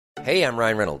Hey, I'm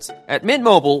Ryan Reynolds. At Mint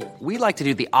Mobile, we like to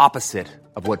do the opposite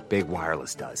of what Big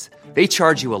Wireless does. They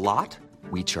charge you a lot,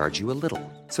 we charge you a little.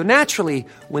 So naturally,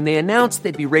 when they announced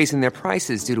they'd be raising their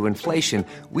prices due to inflation,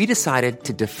 we decided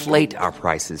to deflate our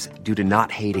prices due to not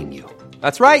hating you.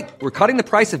 That's right. We're cutting the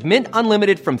price of Mint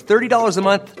Unlimited from $30 a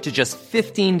month to just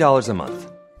 $15 a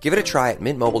month. Give it a try at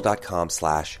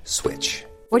mintmobile.com/switch.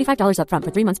 $45 up front for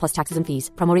 3 months plus taxes and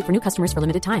fees. Promo rate for new customers for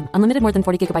limited time. Unlimited more than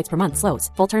 40 gigabytes per month. Slows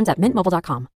full terms at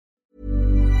mintmobile.com.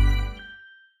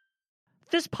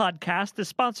 This podcast is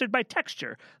sponsored by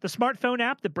Texture, the smartphone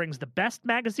app that brings the best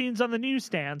magazines on the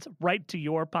newsstands right to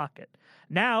your pocket.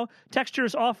 Now, Texture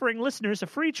is offering listeners a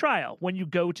free trial when you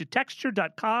go to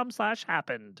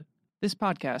texture.com/happened. This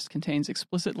podcast contains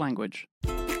explicit language.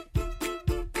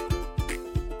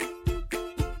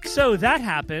 So that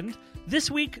happened.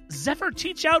 This week, Zephyr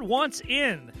Teachout wants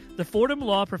in. The Fordham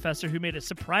law professor who made a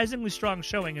surprisingly strong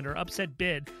showing in her upset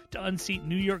bid to unseat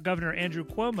New York Governor Andrew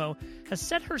Cuomo has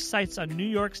set her sights on New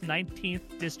York's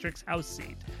 19th District's House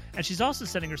seat. And she's also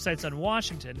setting her sights on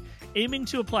Washington, aiming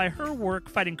to apply her work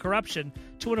fighting corruption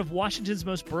to one of Washington's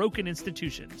most broken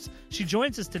institutions. She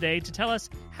joins us today to tell us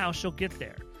how she'll get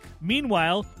there.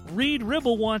 Meanwhile, Reed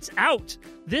Ribble wants out.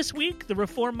 This week, the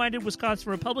reform-minded Wisconsin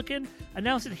Republican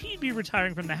announced that he'd be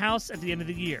retiring from the House at the end of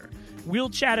the year. We'll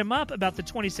chat him up about the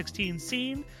 2016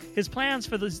 scene, his plans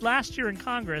for this last year in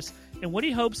Congress, and what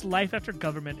he hopes life after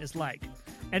government is like.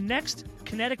 And next,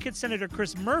 Connecticut Senator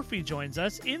Chris Murphy joins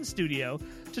us in studio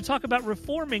to talk about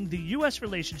reforming the U.S.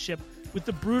 relationship with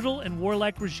the brutal and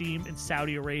warlike regime in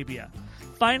Saudi Arabia.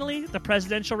 Finally, the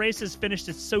presidential race has finished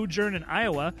its sojourn in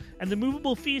Iowa, and the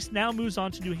movable feast now moves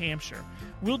on to New Hampshire.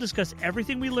 We'll discuss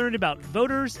everything we learned about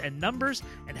voters and numbers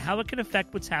and how it can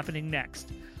affect what's happening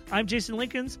next. I'm Jason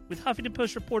Linkins with Huffington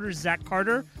Post reporters Zach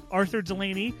Carter, Arthur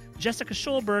Delaney, Jessica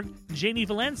Schulberg, Janie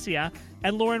Valencia,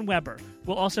 and Lauren Weber.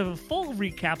 We'll also have a full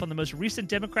recap on the most recent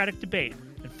Democratic debate.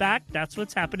 In fact, that's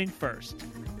what's happening first.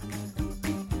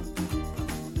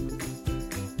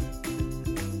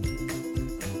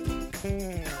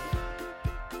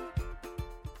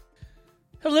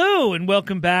 Hello, and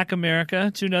welcome back,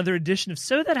 America, to another edition of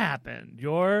So That Happened,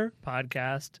 your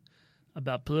podcast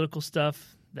about political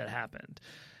stuff that happened.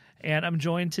 And I'm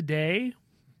joined today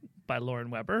by Lauren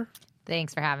Weber.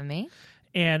 Thanks for having me.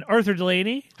 And Arthur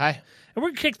Delaney. Hi. And we're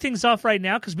going to kick things off right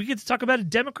now because we get to talk about a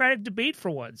Democratic debate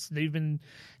for once. They've been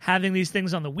having these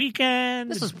things on the weekend.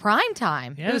 This was prime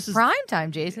time. Yeah, it was prime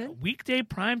time, Jason. Weekday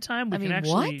prime time. We I can mean,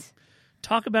 actually what?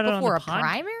 talk about it Before on the a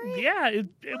primary? Yeah.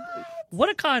 What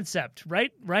a concept,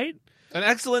 right? An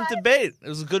excellent debate. It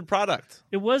was a good product.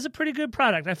 It was a pretty good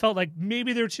product. I felt like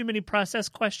maybe there were too many process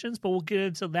questions, but we'll get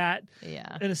into that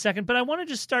in a second. But I want to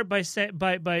just start by saying,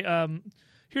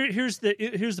 here's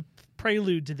the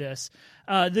prelude to this.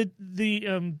 The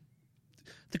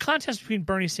contest between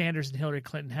Bernie Sanders and Hillary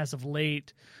Clinton has of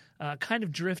late kind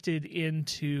of drifted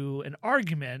into an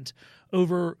argument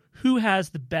over who has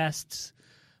the best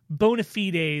bona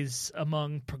fides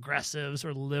among progressives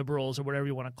or liberals or whatever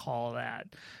you want to call that.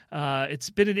 It's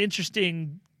been an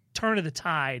interesting turn of the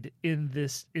tide in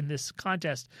this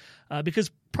contest because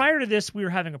prior to this, we were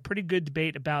having a pretty good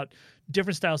debate about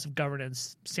different styles of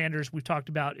governance. Sanders, we've talked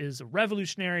about, is a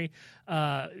revolutionary.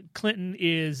 Clinton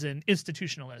is an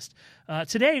institutionalist.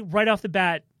 Today, right off the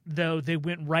bat, though, they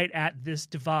went right at this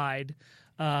divide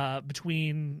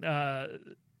between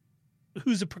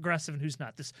who's a progressive and who's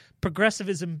not. This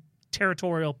progressivism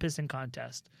territorial pissing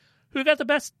contest. Who got the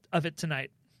best of it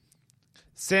tonight?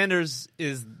 Sanders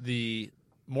is the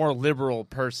more liberal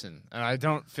person, and I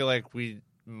don't feel like we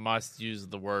must use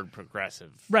the word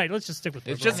progressive. Right, let's just stick with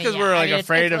It's liberal. just because we're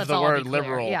afraid of the word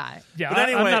liberal. Yeah. But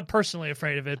anyway, I'm not personally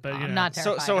afraid of it, but I'm not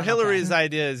terrified. So Hillary's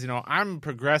idea is, I'm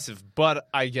progressive, but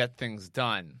I get things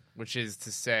done, which is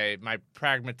to say my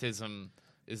pragmatism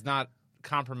is not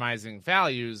compromising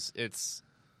values, it's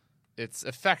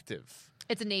effective.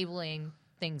 It's enabling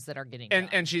things that are getting done.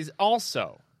 And she's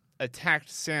also attacked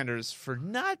Sanders for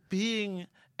not being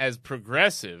as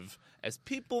progressive as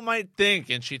people might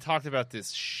think. And she talked about this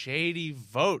shady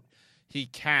vote he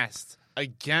cast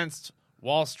against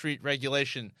Wall Street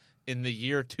regulation in the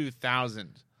year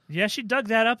 2000. Yeah, she dug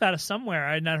that up out of somewhere.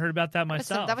 I had not heard about that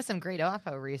myself. That was some great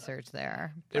OFO research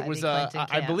there. It was,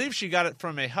 I believe she got it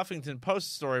from a Huffington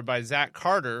Post story by Zach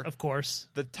Carter. Of course.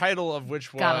 The title of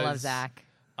which was... Gotta love Zach.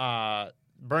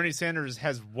 Bernie Sanders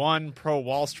has won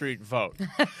pro-Wall Street vote.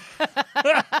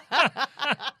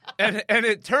 and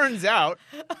it turns out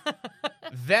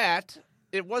that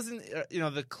it wasn't,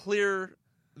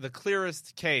 the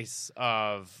clearest case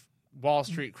of Wall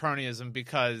Street cronyism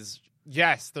because,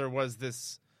 yes, there was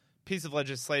this piece of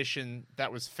legislation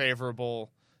that was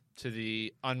favorable to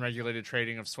the unregulated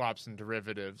trading of swaps and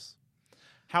derivatives.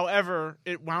 However,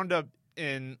 it wound up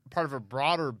in part of a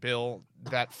broader bill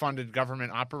that funded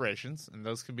government operations, and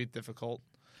those can be difficult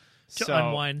to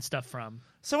unwind stuff from.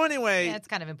 So anyway, Yeah, it's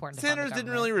kind of important. To fund the Sanders didn't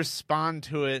government. really respond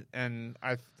to it, and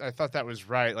I thought that was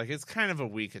right. Like, it's kind of a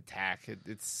weak attack.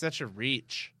 It's such a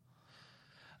reach.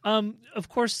 Of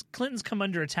course, Clinton's come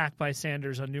under attack by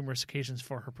Sanders on numerous occasions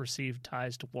for her perceived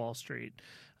ties to Wall Street.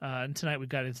 And tonight we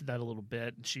got into that a little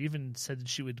bit. She even said that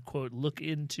she would, quote, look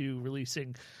into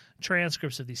releasing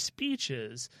transcripts of these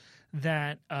speeches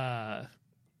that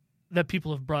that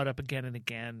people have brought up again and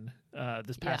again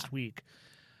this past week.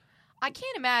 I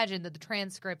can't imagine that the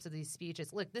transcripts of these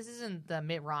speeches. Look, this isn't the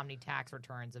Mitt Romney tax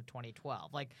returns of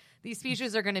 2012. Like, these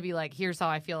speeches are going to be like, "Here's how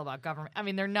I feel about government." I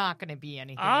mean, they're not going to be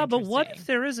anything. But what interesting. if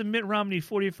there is a Mitt Romney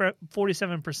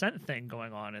 47% thing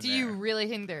going on in Do there? you really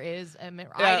think there is a Mitt?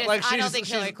 Yeah, I don't think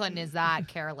Hillary Clinton is that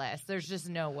careless. There's just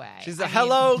no way. She's I a mean,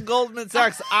 hello, Goldman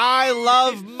Sachs. I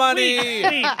love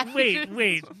money.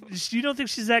 Wait. You don't think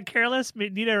she's that careless?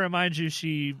 Need I remind you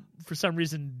she, for some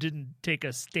reason, didn't take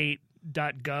a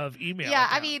state.gov email Yeah,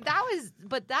 account. I mean,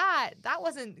 that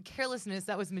wasn't carelessness.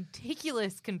 That was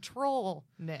meticulous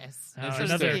controlness. so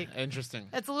to speak. Interesting.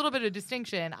 That's a little bit of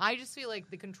distinction. I just feel like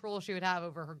the control she would have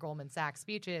over her Goldman Sachs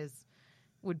speeches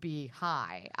would be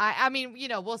high. I mean,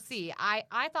 we'll see.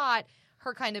 I thought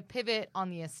her kind of pivot on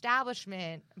the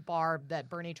establishment barb that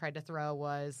Bernie tried to throw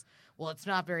was, well, it's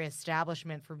not very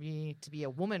establishment for me to be a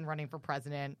woman running for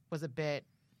president, was a bit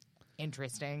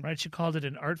interesting. Right, she called it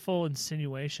an artful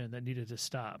insinuation that needed to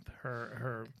stop.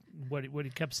 Her what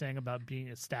he kept saying about being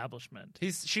establishment.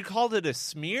 She called it a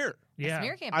smear. Yeah,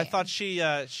 Smear campaign. I thought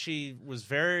she was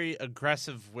very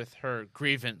aggressive with her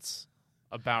grievance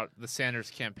about the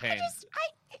Sanders campaign.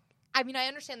 I mean, I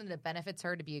understand that it benefits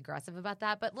her to be aggressive about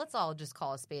that, but let's all just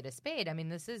call a spade a spade. I mean,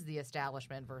 this is the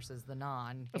establishment versus the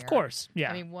non. Of here. course, yeah.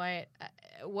 I mean,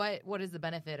 what is the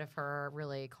benefit of her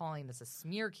really calling this a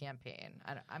smear campaign?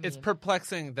 I mean, It's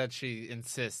perplexing that she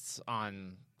insists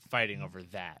on fighting over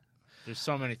that. There's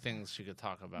so many things she could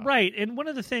talk about. Right, and one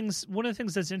of the things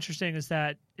that's interesting is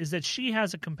that she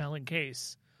has a compelling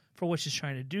case for what she's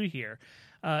trying to do here.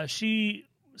 She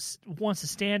wants to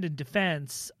stand in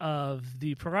defense of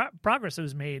the progress that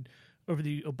was made over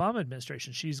the Obama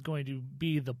administration. She's going to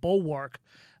be the bulwark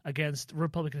against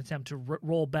Republican attempt to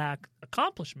roll back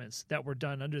accomplishments that were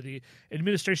done under the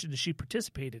administration that she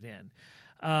participated in.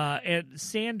 And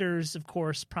Sanders, of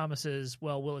course, promises,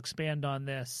 well, we'll expand on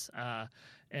this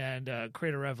and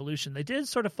create a revolution. They did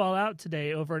sort of fall out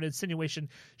today over an insinuation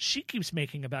she keeps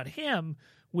making about him,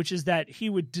 which is that he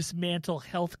would dismantle the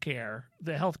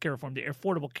healthcare reform, the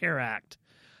Affordable Care Act,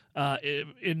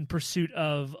 in pursuit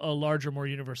of a larger, more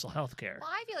universal healthcare. well,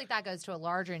 I feel like that goes to a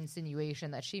larger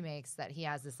insinuation that she makes that he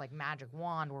has this like magic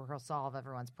wand where he'll solve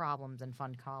everyone's problems and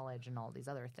fund college and all these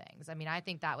other things. I mean, I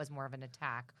think that was more of an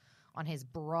attack on his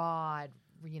broad,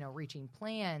 reaching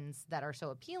plans that are so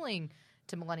appealing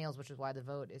to millennials, which is why the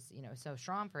vote is, so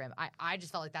strong for him. I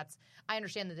just felt like I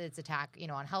understand that it's attack,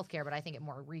 on healthcare, but I think it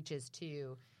more reaches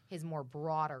to his more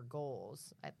broader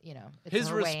goals. It's His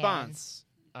her way in. response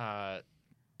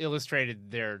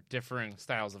illustrated their differing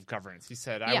styles of governance. He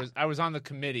said, Yeah. I was on the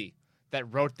committee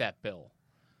that wrote that bill.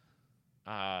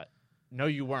 No,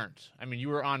 you weren't. I mean, you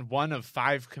were on one of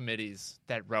 5 committees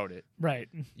that wrote it. Right.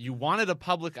 You wanted a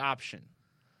public option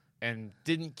and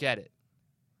didn't get it.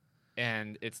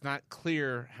 And it's not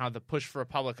clear how the push for a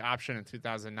public option in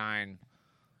 2009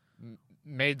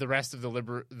 made the rest of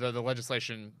the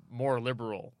legislation more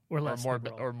liberal Or less more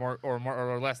liberal.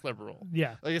 or less liberal.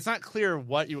 Yeah. Like, it's not clear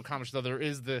what you accomplished, though there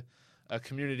is the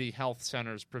community health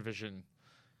centers provision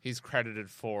he's credited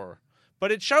for.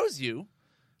 But it shows you,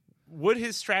 would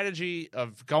his strategy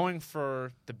of going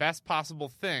for the best possible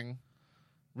thing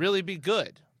really be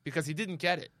good? Because he didn't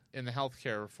get it in the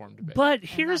healthcare reform debate. But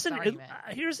that's here's the argument.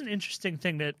 here's an interesting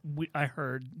thing that I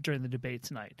heard during the debate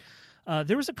tonight.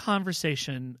 There was a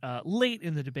conversation late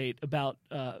in the debate about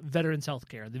veterans' health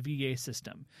care, the VA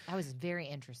system. That was very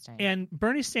interesting. And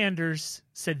Bernie Sanders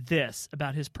said this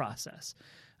about his process,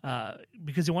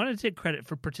 because he wanted to take credit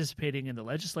for participating in the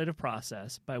legislative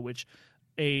process by which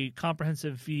a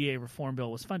comprehensive VA reform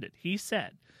bill was funded. He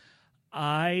said,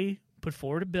 I put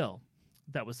forward a bill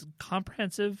that was a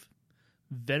comprehensive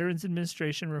Veterans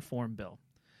Administration reform bill.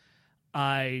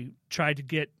 I tried to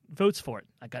get votes for it.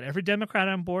 I got every Democrat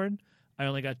on board. I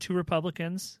only got 2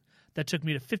 Republicans. That took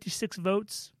me to 56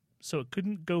 votes, so it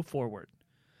couldn't go forward.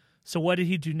 So what did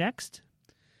he do next?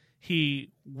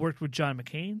 He worked with John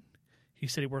McCain. He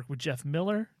said he worked with Jeff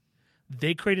Miller.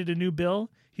 They created a new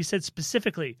bill. He said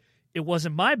specifically, it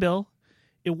wasn't my bill.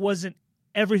 It wasn't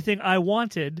everything I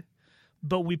wanted,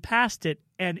 but we passed it,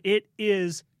 and it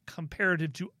is,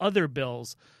 comparative to other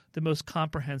bills, the most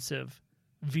comprehensive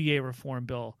VA reform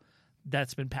bill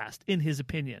that's been passed, in his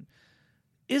opinion.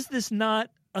 Is this not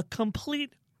a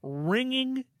complete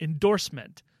ringing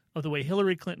endorsement of the way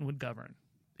Hillary Clinton would govern?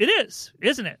 It is,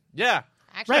 isn't it? Yeah.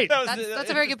 Actually, Right. that's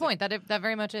a very good point. That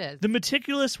very much is. The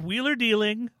meticulous wheeler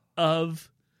dealing of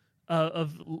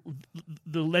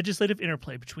the legislative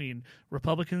interplay between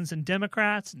Republicans and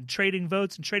Democrats, and trading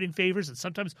votes and trading favors, and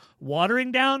sometimes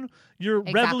watering down your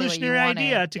Exactly what you revolutionary wanted,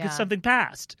 idea to yeah. get something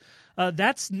passed.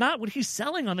 That's not what he's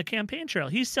selling on the campaign trail.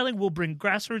 He's selling we'll bring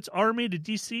grassroots army to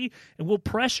D.C. and we'll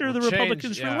pressure the We'll change,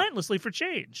 Republicans yeah. relentlessly for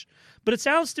change. But it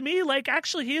sounds to me like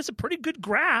actually he has a pretty good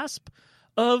grasp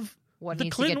of What the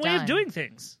needs to Clinton get way of done. doing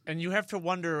things. And you have to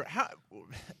wonder how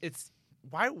it's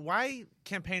why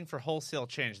campaign for wholesale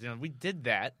change? You know, we did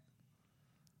that.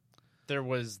 There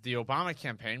was the Obama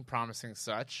campaign promising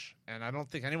such, and I don't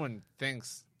think anyone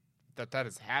thinks that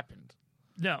has happened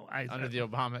No, under the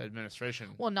Obama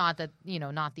administration. Well, not that,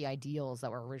 not the ideals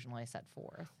that were originally set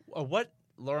forth.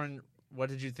 Lauren, what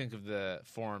did you think of the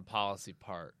foreign policy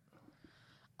part?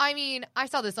 I mean, I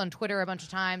saw this on Twitter a bunch of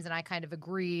times, and I kind of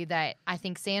agree that I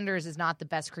think Sanders is not the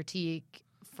best critique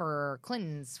for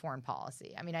Clinton's foreign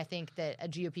policy. I mean, I think that a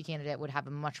GOP candidate would have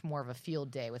a much more of a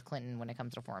field day with Clinton when it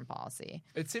comes to foreign policy.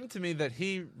 It seemed to me that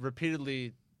he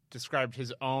repeatedly described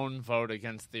his own vote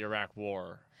against the Iraq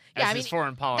War as his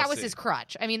foreign policy. That was his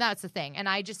crutch. I mean, that's the thing. And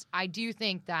I do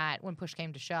think that when push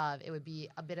came to shove, it would be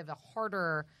a bit of a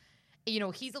harder,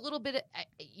 he's a little bit,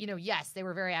 yes, they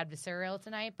were very adversarial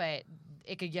tonight, but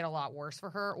it could get a lot worse for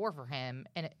her or for him,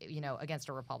 and against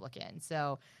a Republican.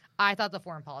 So I thought the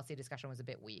foreign policy discussion was a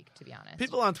bit weak, to be honest.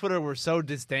 People on Twitter were so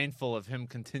disdainful of him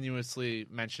continuously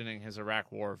mentioning his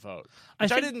Iraq War vote,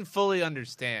 which I didn't fully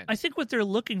understand. I think what they're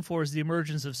looking for is the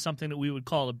emergence of something that we would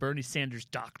call a Bernie Sanders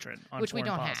doctrine on Which we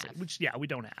foreign don't policy. have. Which, we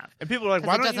don't have. And people are like, 'Cause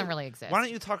why it don't doesn't you really exist. Why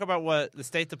don't you talk about what the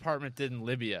State Department did in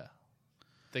Libya,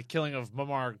 the killing of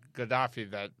Muammar Gaddafi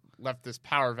that left this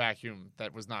power vacuum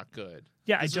that was not good?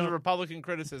 Yeah, this is a Republican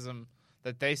criticism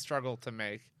that they struggle to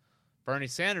make. Bernie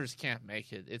Sanders can't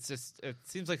make it. It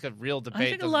seems like a real debate. I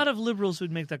think a lot of liberals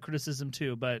would make that criticism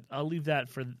too, but I'll leave that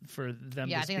for them. Yeah,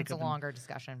 to I think speak it's a of. longer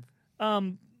discussion.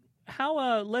 Let's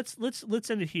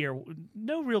end it here.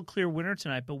 No real clear winner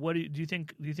tonight, but what do you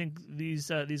think? Do you think these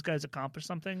guys accomplished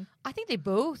something? I think they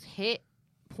both hit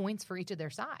points for each of their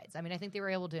sides. I mean, I think they were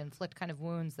able to inflict kind of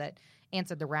wounds that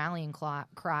answered the rallying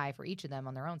cry for each of them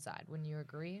on their own side. Wouldn't you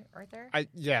agree right there?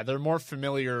 Yeah, they're more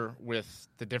familiar with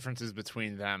the differences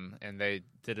between them, and they've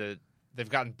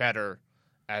gotten better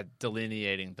at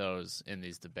delineating those in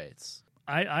these debates.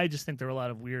 I just think there were a lot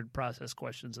of weird process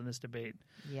questions in this debate.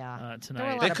 Yeah,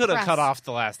 tonight. They could have cut off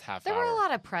the last half There hour. were a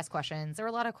lot of press questions. There were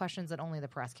a lot of questions that only the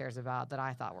press cares about that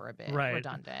I thought were a bit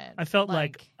redundant. I felt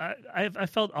I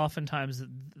felt oftentimes that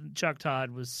Chuck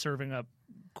Todd was serving up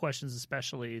questions,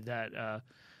 especially that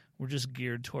were just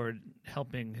geared toward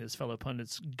helping his fellow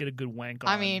pundits get a good wank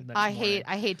on. I mean, I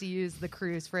hate to use the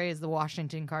Cruz phrase, the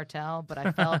Washington cartel, but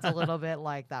I felt a little bit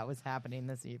like that was happening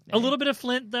this evening. A little bit of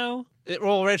Flint, though.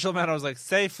 Rachel Maddow was like,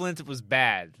 say Flint was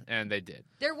bad, and they did.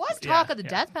 There was talk of the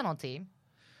death penalty.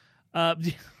 There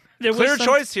Clear was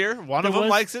choice here. One of them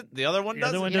likes it, the other one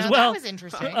doesn't. The other one You does know, well. that was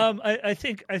interesting. I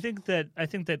think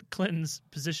that Clinton's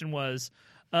position was,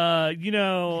 I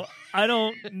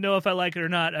don't know if I like it or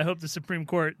not. I hope the Supreme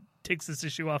Court takes this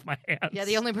issue off my hands. Yeah,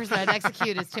 the only person I'd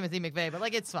execute is Timothy McVeigh,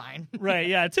 but it's fine. Right?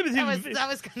 Yeah, Timothy. That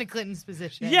was kind of Clinton's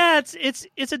position. Yeah,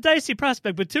 it's a dicey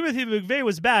prospect, but Timothy McVeigh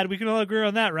was bad. We can all agree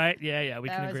on that, right? Yeah, we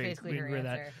can agree. Basically We her agree with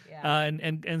that. answer.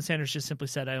 Yeah. And Sanders just simply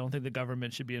said, I don't think the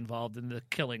government should be involved in the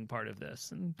killing part of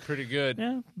this. And Pretty good.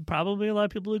 yeah, probably a lot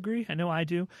of people agree. I know I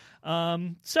do.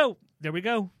 So there we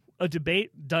go. A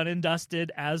debate done and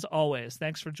dusted as always.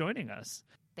 Thanks for joining us.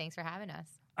 Thanks for having us.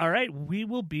 All right, we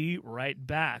will be right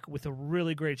back with a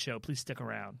really great show. Please stick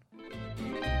around.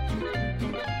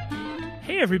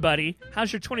 Hey, everybody.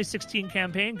 How's your 2016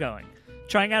 campaign going?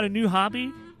 Trying out a new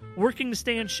hobby? Working to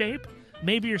stay in shape?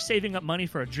 Maybe you're saving up money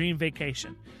for a dream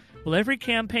vacation. Well, every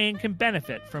campaign can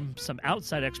benefit from some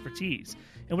outside expertise.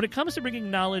 And when it comes to bringing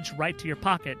knowledge right to your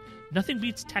pocket, nothing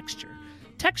beats Texture.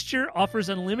 Texture offers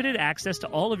unlimited access to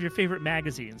all of your favorite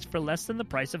magazines for less than the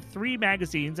price of 3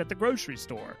 magazines at the grocery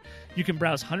store. You can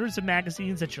browse hundreds of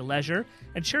magazines at your leisure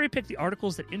and cherry-pick the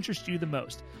articles that interest you the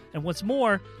most. And what's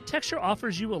more, Texture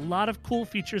offers you a lot of cool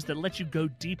features that let you go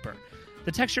deeper.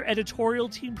 The Texture editorial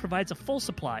team provides a full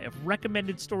supply of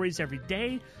recommended stories every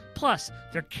day, plus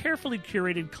their carefully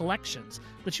curated collections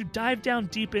let you dive down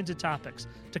deep into topics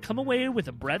to come away with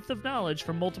a breadth of knowledge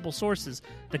from multiple sources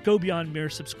that go beyond mere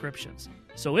subscriptions.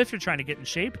 So if you're trying to get in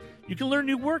shape, you can learn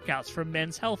new workouts from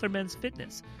Men's Health or Men's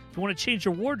Fitness. If you want to change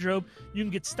your wardrobe, you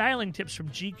can get styling tips from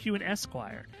GQ and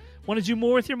Esquire. Want to do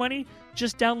more with your money?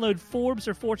 Just download Forbes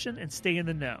or Fortune and stay in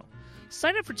the know.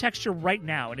 Sign up for Texture right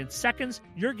now, and in seconds,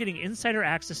 you're getting insider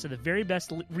access to the very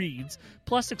best reads,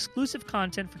 plus exclusive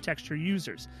content for Texture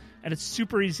users. And it's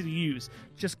super easy to use.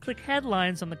 Just click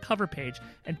headlines on the cover page,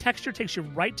 and Texture takes you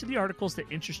right to the articles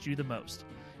that interest you the most.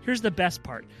 Here's the best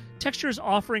part. Texture is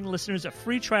offering listeners a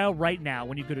free trial right now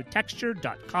when you go to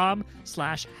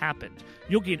texture.com/happened.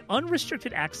 You'll gain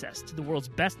unrestricted access to the world's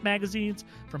best magazines,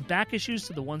 from back issues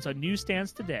to the ones on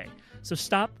newsstands today. So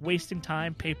stop wasting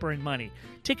time, paper, and money.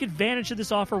 Take advantage of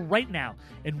this offer right now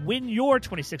and win your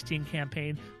 2016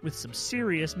 campaign with some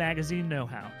serious magazine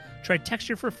know-how. Try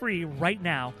Texture for free right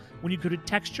now when you go to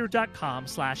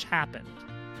texture.com/happened.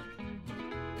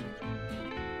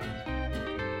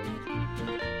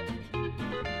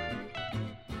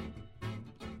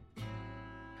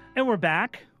 And we're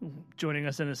back. Joining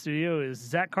us in the studio is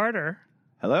Zach Carter.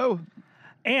 Hello.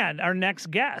 And our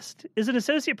next guest is an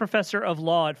associate professor of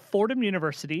law at Fordham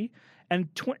University and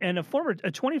a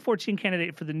 2014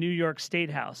 candidate for the New York State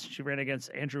House. She ran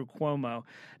against Andrew Cuomo.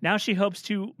 Now she hopes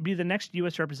to be the next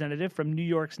U.S. representative from New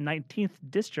York's 19th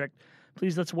District.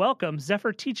 Please let's welcome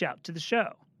Zephyr Teachout to the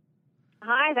show.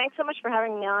 Hi, thanks so much for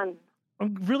having me on.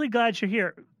 I'm really glad you're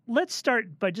here. Let's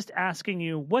start by just asking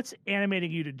you, what's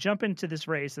animating you to jump into this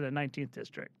race in the 19th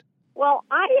District? Well,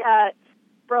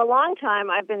 for a long time,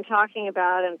 I've been talking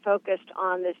about and focused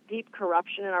on this deep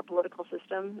corruption in our political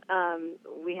system.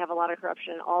 We have a lot of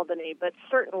corruption in Albany, but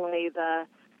certainly the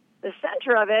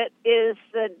center of it is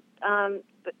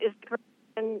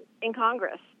corruption in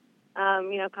Congress.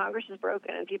 Congress is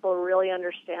broken, and people really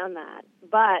understand that,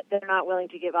 but they're not willing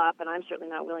to give up, and I'm certainly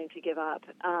not willing to give up.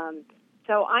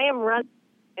 So I am running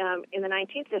in the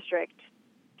 19th District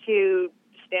to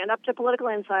stand up to political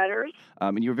insiders.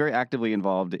 And you're very actively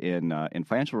involved in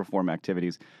financial reform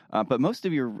activities, but most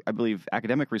of your, I believe,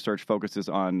 academic research focuses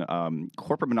on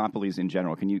corporate monopolies in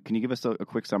general. Can you give us a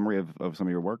quick summary of some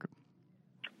of your work?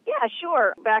 Yeah,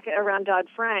 sure. Back around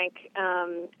Dodd-Frank,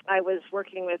 I was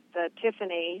working with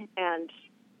Tiffany and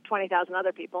 20,000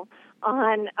 other people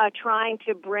on trying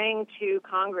to bring to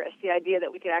Congress the idea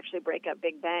that we could actually break up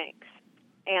big banks.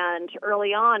 And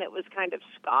early on, it was kind of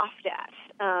scoffed at.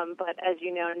 But as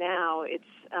you know now, it's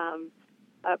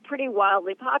pretty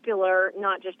wildly popular,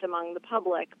 not just among the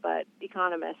public, but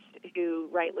economists who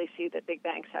rightly see that big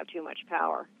banks have too much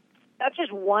power. That's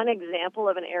just one example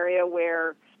of an area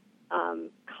where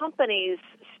companies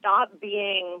stop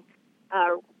being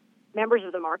members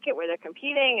of the market, where they're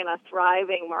competing in a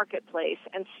thriving marketplace,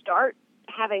 and start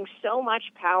having so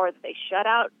much power that they shut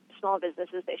out small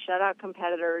businesses, they shut out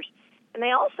competitors, and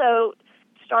they also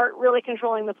start really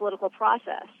controlling the political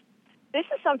process. This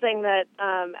is something that,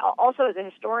 also as a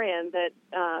historian, that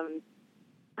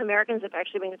Americans have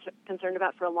actually been concerned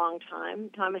about for a long time.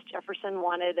 Thomas Jefferson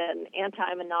wanted an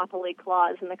anti-monopoly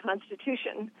clause in the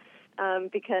Constitution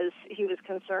because he was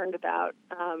concerned about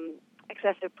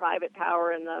excessive private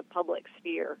power in the public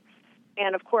sphere.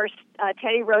 And, of course,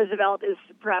 Teddy Roosevelt is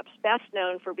perhaps best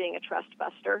known for being a trust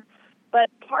buster. But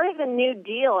part of the New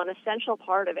Deal, an essential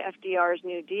part of FDR's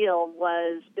New Deal,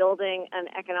 was building an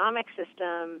economic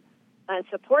system and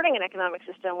supporting an economic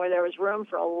system where there was room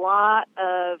for a lot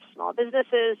of small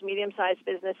businesses, medium-sized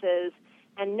businesses,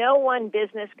 and no one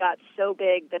business got so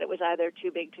big that it was either too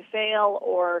big to fail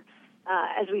or,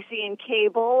 as we see in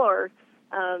cable or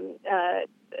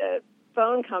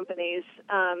phone companies,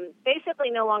 basically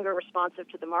no longer responsive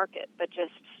to the market, but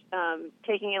just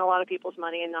taking in a lot of people's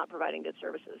money and not providing good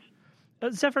services.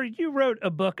 Zephyr, you wrote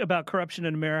a book about corruption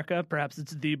in America. Perhaps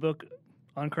it's the book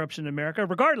on corruption in America.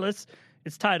 Regardless,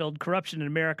 it's titled Corruption in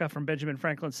America, From Benjamin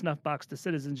Franklin's Snuffbox to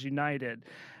Citizens United.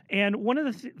 And one of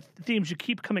the themes you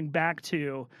keep coming back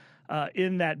to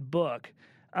in that book,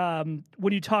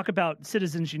 when you talk about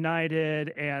Citizens United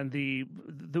and the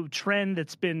trend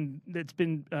that's been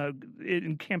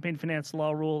in campaign finance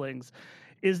law rulings,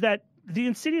 is that the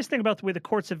insidious thing about the way the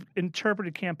courts have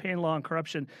interpreted campaign law and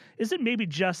corruption isn't maybe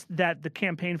just that the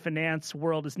campaign finance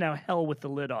world is now hell with the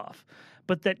lid off,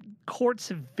 but that courts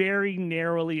have very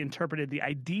narrowly interpreted the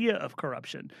idea of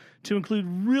corruption to include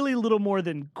really little more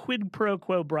than quid pro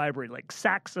quo bribery, like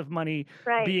sacks of money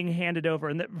being handed over,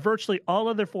 and that virtually all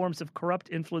other forms of corrupt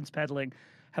influence peddling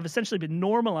have essentially been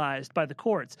normalized by the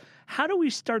courts. How do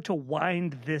we start to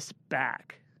wind this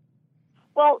back?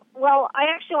 Well, I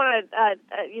actually want to.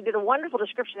 You did a wonderful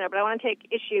description there, but I want to take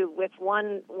issue with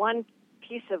one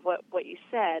piece of what you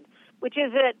said, which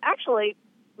is that actually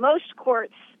most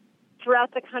courts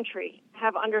throughout the country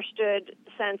have understood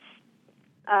since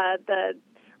the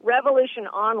revolution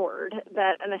onward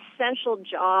that an essential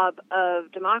job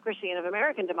of democracy and of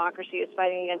American democracy is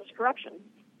fighting against corruption.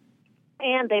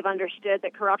 And they've understood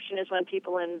that corruption is when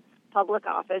people in public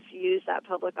office use that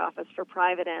public office for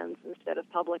private ends instead of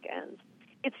public ends.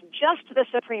 It's just the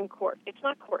Supreme Court. It's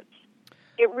not courts.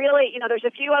 It really, there's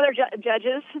a few other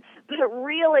judges, but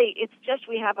really, it's just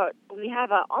we have a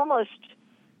almost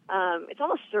it's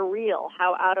almost surreal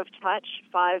how out of touch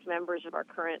 5 members of our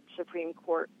current Supreme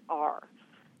Court are.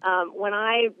 When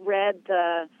I read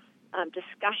the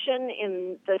discussion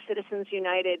in the Citizens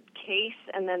United case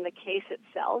and then the case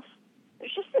itself,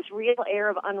 there's just this real air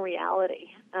of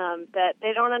unreality that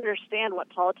they don't understand what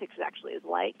politics actually is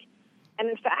like. And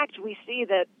in fact, we see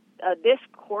that this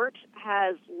court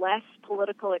has less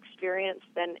political experience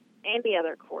than any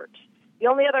other court. The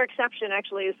only other exception,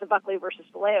 actually, is the Buckley versus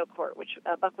Vallejo court, which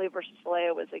Buckley versus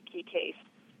Vallejo was a key case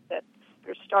that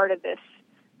started this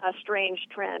strange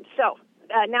trend. So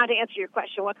now to answer your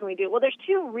question, what can we do? Well, there's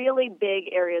 2 really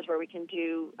big areas where we can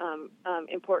do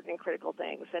important and critical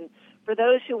things. And for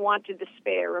those who want to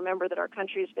despair, remember that our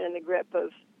country has been in the grip of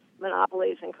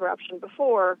monopolies and corruption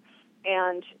before,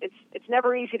 and it's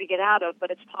never easy to get out of,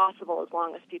 but it's possible as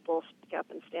long as people speak up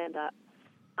and stand up.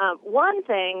 One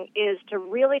thing is to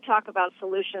really talk about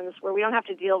solutions where we don't have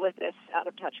to deal with this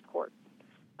out-of-touch court.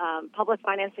 Public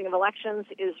financing of elections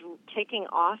is taking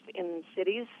off in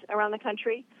cities around the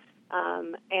country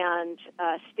and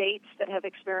states that have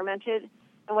experimented.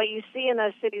 And what you see in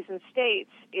those cities and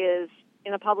states is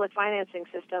in a public financing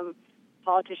system,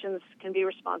 politicians can be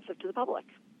responsive to the public.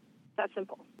 That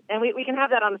simple. And we can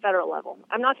have that on the federal level.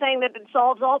 I'm not saying that it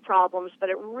solves all problems, but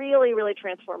it really, really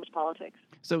transforms politics.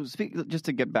 So just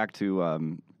to get back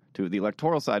to the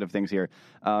electoral side of things here,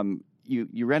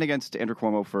 you ran against Andrew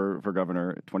Cuomo for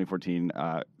governor in 2014,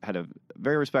 had a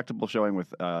very respectable showing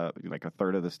with like a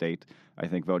third of the state, I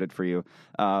think, voted for you.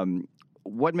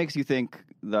 What makes you think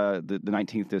the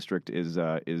 19th district is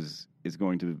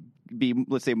going to be,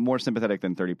 let's say, more sympathetic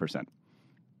than 30%?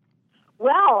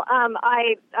 Well,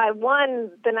 I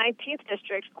won the 19th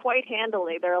district quite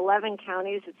handily. There are 11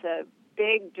 counties. It's a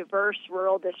big, diverse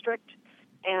rural district,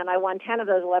 and I won 10 of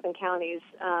those 11 counties.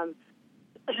 In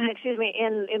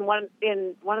one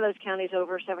of those counties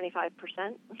over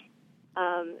 75%.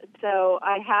 So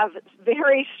I have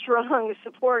very strong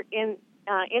support in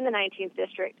the 19th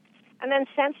district. And then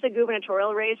since the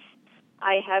gubernatorial race,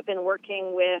 I have been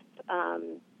working with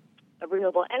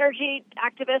renewable energy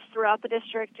activists throughout the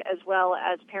district, as well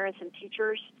as parents and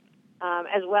teachers,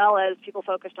 as well as people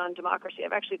focused on democracy.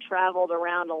 I've actually traveled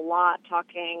around a lot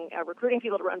recruiting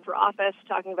people to run for office,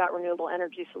 talking about renewable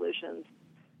energy solutions.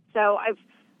 So I've,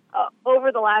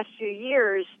 over the last few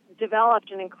years, developed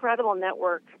an incredible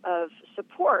network of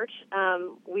support.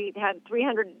 We had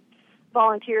 300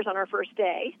 volunteers on our first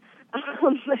day,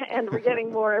 and we're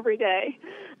getting more every day.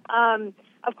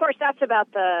 Of course, that's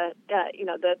about the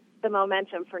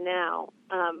momentum for now.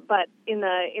 But in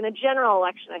a general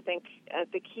election, I think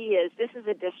the key is this is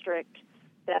a district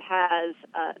that has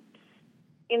an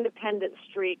independent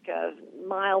streak of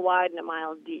mile wide and a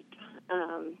mile deep.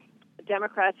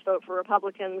 Democrats vote for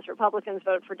Republicans. Republicans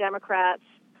vote for Democrats.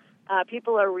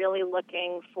 People are really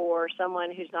looking for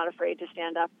someone who's not afraid to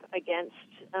stand up against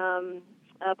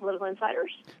political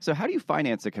insiders. So how do you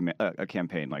finance a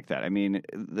campaign like that? I mean,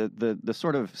 the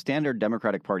sort of standard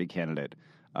Democratic Party candidate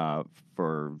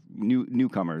for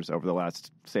newcomers over the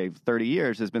last, say, 30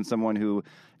 years has been someone who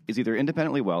is either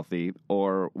independently wealthy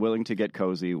or willing to get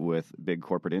cozy with big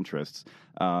corporate interests.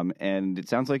 And it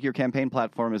sounds like your campaign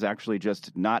platform is actually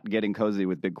just not getting cozy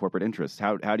with big corporate interests.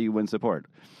 How do you win support?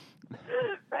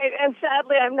 Right, and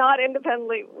sadly, I'm not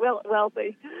independently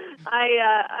wealthy.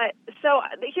 So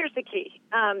here's the key.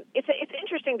 It's an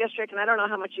interesting district, and I don't know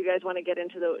how much you guys want to get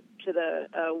into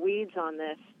the weeds on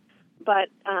this, but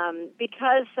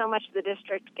because so much of the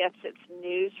district gets its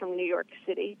news from New York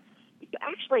City, you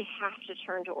actually have to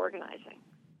turn to organizing,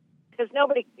 because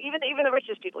nobody, even the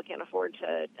richest people, can't afford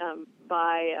to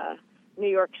buy New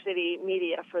York City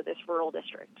media for this rural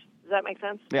district. Does that make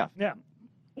sense? Yeah.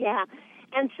 Yeah.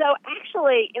 And so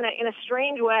actually, in a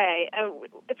strange way,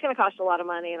 it's going to cost a lot of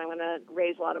money, and I'm going to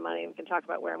raise a lot of money, and we can talk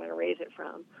about where I'm going to raise it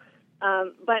from.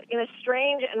 But in a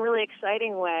strange and really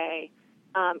exciting way,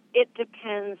 it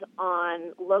depends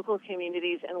on local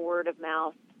communities and word of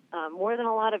mouth more than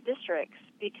a lot of districts,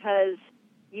 because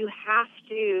you have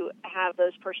to have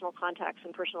those personal contacts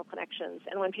and personal connections.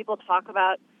 And when people talk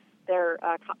about their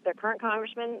current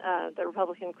congressman, the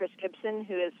Republican Chris Gibson,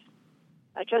 who is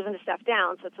chosen to step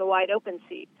down, so it's a wide open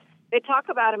seat. They talk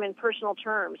about him in personal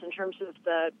terms, in terms of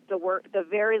the work, the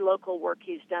very local work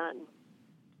he's done,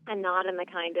 and not in the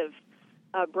kind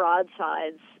of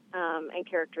broadsides and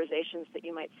characterizations that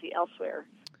you might see elsewhere.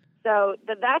 So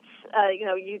that's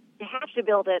you have to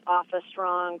build it off a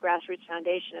strong grassroots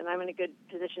foundation, and I'm in a good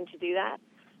position to do that.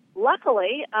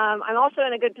 Luckily, I'm also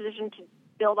in a good position to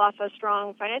build off a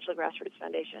strong financial grassroots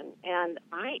foundation, and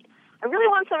I really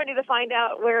want somebody to find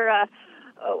out where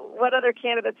what other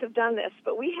candidates have done this.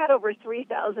 But we had over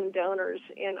 3,000 donors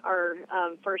in our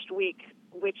first week,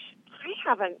 which I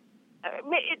haven't.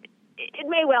 It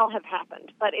may well have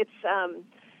happened, but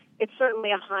it's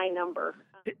certainly a high number.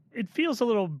 It feels a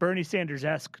little Bernie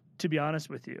Sanders-esque, to be honest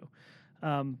with you.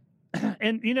 And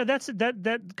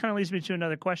that kind of leads me to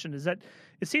another question: is that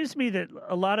it seems to me that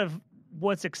a lot of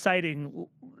what's exciting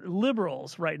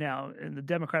liberals right now in the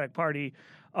Democratic Party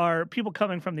are people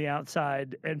coming from the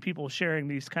outside and people sharing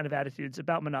these kind of attitudes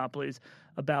about monopolies,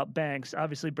 about banks.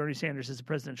 Obviously, Bernie Sanders is a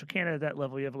presidential candidate at that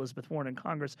level. You have Elizabeth Warren in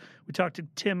Congress. We talked to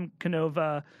Tim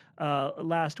Canova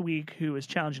last week, who is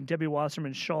challenging Debbie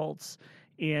Wasserman Schultz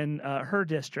in her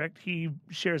district. He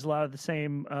shares a lot of the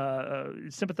same,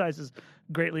 sympathizes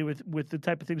greatly with the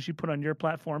type of things you put on your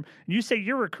platform. And you say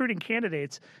you're recruiting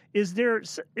candidates. Is there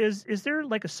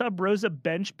like a sub-Rosa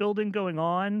bench building going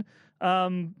on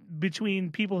between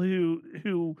people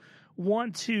who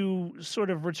want to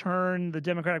sort of return the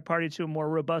Democratic Party to a more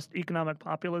robust economic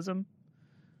populism?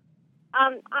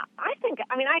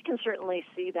 I can certainly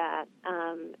see that,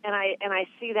 and I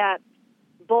see that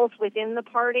both within the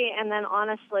party and then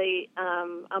honestly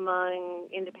among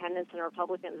independents and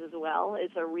Republicans as well,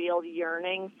 is a real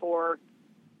yearning for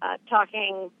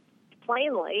talking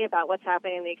plainly about what's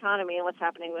happening in the economy and what's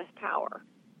happening with power.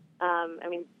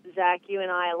 Zach, you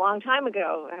and I a long time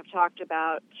ago have talked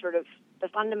about sort of the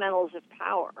fundamentals of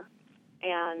power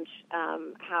and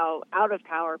how out of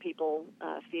power people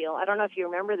feel. I don't know if you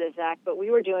remember this, Zach, but we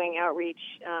were doing outreach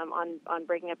on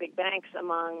breaking up big banks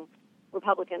among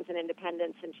Republicans and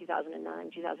independents in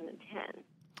 2009, 2010.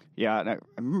 Yeah, and I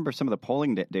remember some of the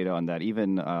polling data on that.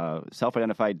 Even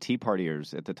self-identified Tea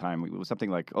Partiers at the time, it was something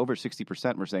like over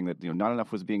 60% were saying that not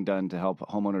enough was being done to help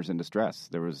homeowners in distress.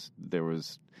 It was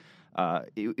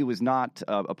not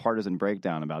a partisan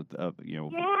breakdown about that you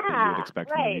would expect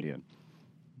from the media.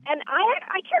 And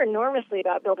I care enormously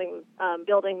about building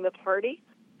the party.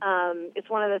 It's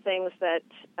one of the things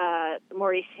that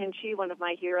Maurice Hinchey, one of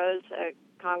my heroes, a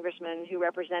congressman who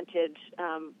represented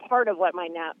part of what my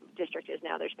district is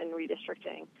now, there's been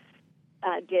redistricting,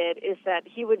 did, is that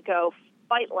he would go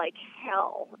fight like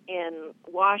hell in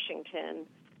Washington,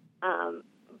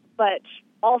 but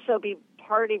also be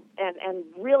party and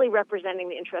really representing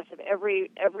the interests of every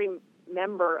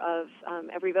member of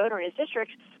every voter in his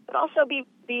district, but also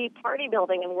be party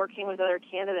building and working with other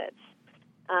candidates.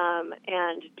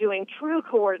 And doing true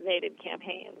coordinated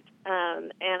campaigns.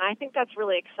 And I think that's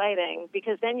really exciting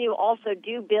because then you also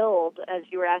do build, as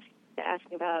you were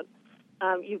asking about,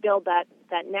 you build that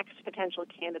next potential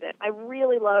candidate. I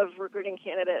really love recruiting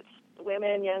candidates,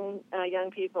 women,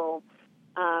 young people,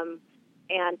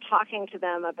 and talking to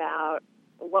them about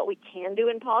what we can do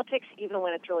in politics, even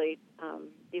when it's really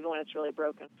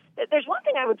broken. There's one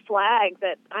thing I would flag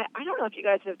that I don't know if you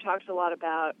guys have talked a lot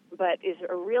about, but is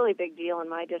a really big deal in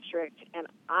my district, and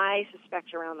I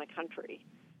suspect around the country,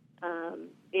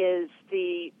 is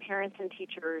the parents and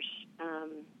teachers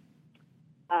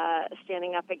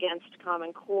standing up against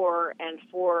Common Core and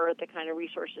for the kind of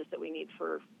resources that we need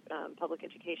for public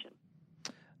education.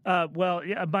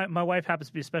 My wife happens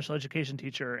to be a special education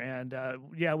teacher, and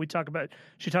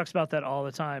she talks about that all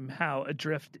the time, how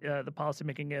adrift the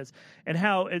policymaking is, and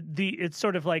how it's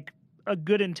sort of like a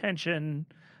good intention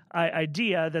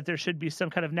idea that there should be some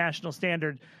kind of national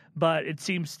standard, but it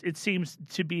seems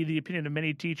to be the opinion of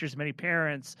many teachers, many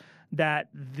parents, that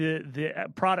the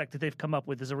product that they've come up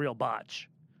with is a real botch.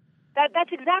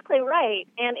 That's exactly right,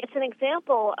 and it's an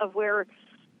example of where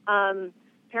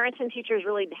parents and teachers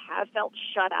really have felt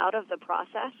shut out of the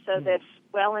process. So this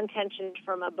well-intentioned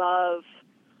from above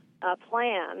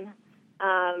plan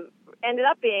ended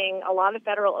up being a lot of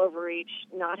federal overreach,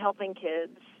 not helping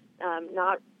kids,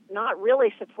 not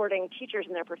really supporting teachers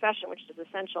in their profession, which is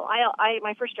essential.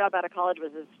 My first job out of college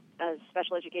was as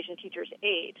special education teacher's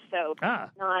aide, so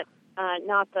not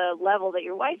the level that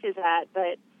your wife is at,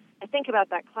 but I think about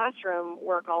that classroom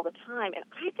work all the time, and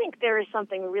I think there is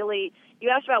something really, you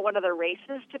asked about what other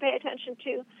races to pay attention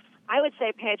to. I would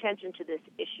say pay attention to this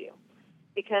issue.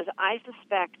 because I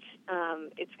suspect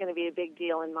it's going to be a big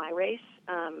deal in my race,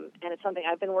 and it's something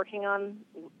I've been working on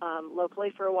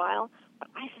locally for a while. But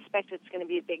I suspect it's going to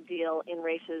be a big deal in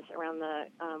races around the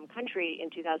country in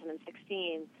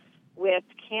 2016, with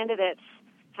candidates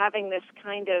having this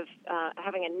kind of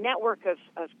having a network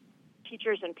of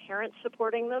teachers and parents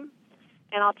supporting them.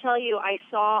 And I'll tell you, I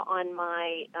saw on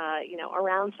my,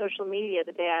 around social media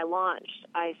the day I launched,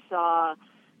 I saw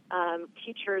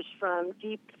teachers from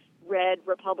deep red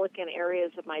Republican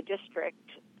areas of my district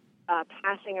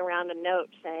passing around a note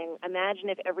saying, imagine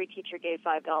if every teacher gave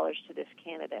 $5 to this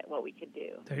candidate, what we could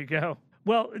do. There you go.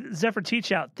 Well, Zephyr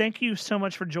Teachout, thank you so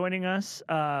much for joining us.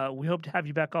 We hope to have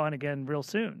you back on again real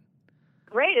soon.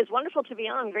 Great. It's wonderful to be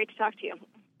on. Great to talk to you.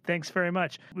 Thanks very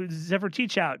much. Zephyr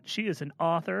Teachout, she is an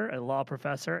author, a law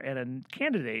professor, and a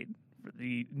candidate for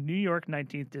the New York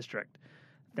 19th District.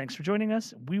 Thanks for joining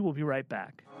us. We will be right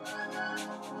back.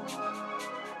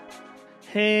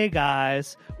 Hey,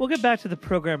 guys. We'll get back to the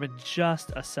program in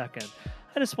just a second.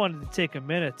 I just wanted to take a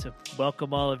minute to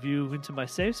welcome all of you into my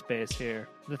safe space here,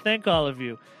 to thank all of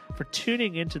you for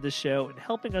tuning into the show and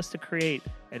helping us to create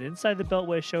an Inside the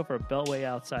Beltway show for Beltway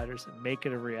outsiders and make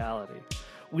it a reality.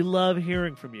 We love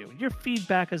hearing from you. Your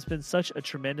feedback has been such a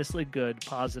tremendously good,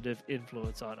 positive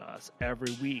influence on us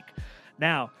every week.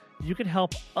 Now, you can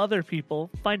help other people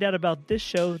find out about this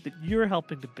show that you're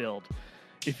helping to build.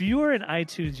 If you are an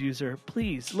iTunes user,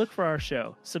 please look for our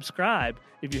show, subscribe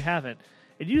if you haven't,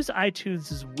 and use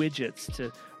iTunes' widgets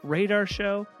to rate our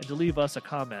show and to leave us a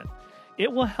comment.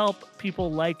 It will help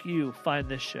people like you find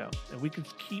this show, and we can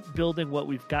keep building what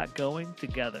we've got going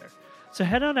together. So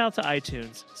head on out to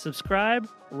iTunes, subscribe,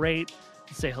 rate,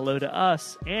 and say hello to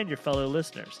us and your fellow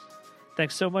listeners.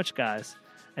 Thanks so much, guys.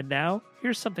 And now,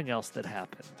 here's something else that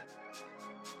happened.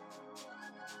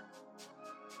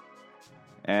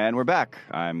 And we're back.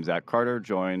 I'm Zach Carter,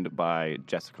 joined by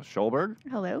Jessica Schulberg.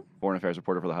 Hello. Foreign Affairs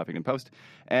reporter for the Huffington Post.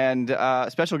 And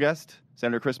special guest,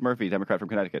 Senator Chris Murphy, Democrat from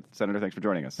Connecticut. Senator, thanks for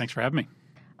joining us. Thanks for having me.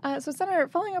 So, Senator,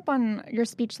 following up on your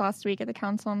speech last week at the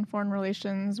Council on Foreign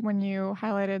Relations when you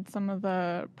highlighted some of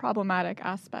the problematic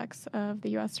aspects of the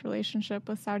U.S. relationship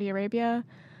with Saudi Arabia,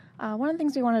 one of the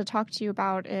things we wanted to talk to you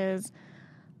about is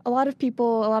a lot of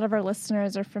people, a lot of our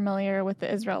listeners are familiar with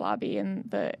the Israel lobby and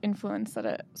the influence that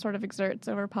it sort of exerts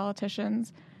over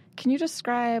politicians. Can you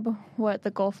describe what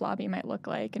the Gulf lobby might look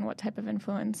like and what type of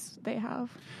influence they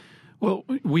have? Well,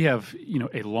 we have,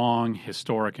 a long,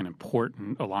 historic, and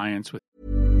important alliance with.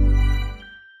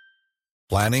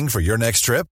 Planning for your next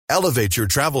trip? Elevate your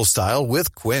travel style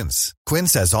with Quince.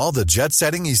 Quince has all the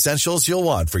jet-setting essentials you'll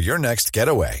want for your next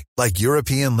getaway, like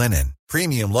European linen,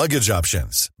 premium luggage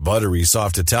options, buttery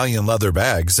soft Italian leather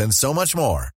bags, and so much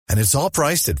more. And it's all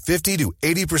priced at 50 to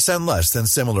 80% less than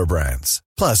similar brands.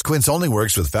 Plus, Quince only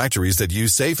works with factories that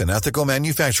use safe and ethical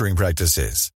manufacturing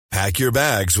practices. Pack your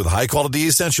bags with high-quality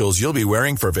essentials you'll be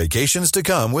wearing for vacations to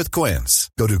come with Quince.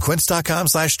 Go to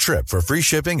quince.com/trip for free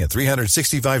shipping and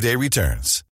 365-day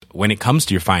returns. When it comes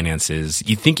to your finances,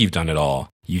 you think you've done it all.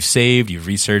 You've saved, you've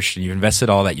researched, and you've invested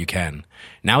all that you can.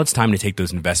 Now it's time to take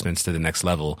those investments to the next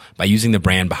level by using the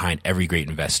brand behind every great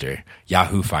investor,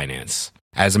 Yahoo Finance.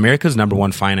 As America's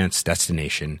 #1 finance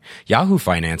destination, Yahoo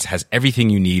Finance has everything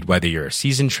you need, whether you're a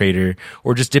seasoned trader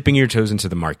or just dipping your toes into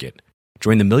the market.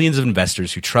 Join the millions of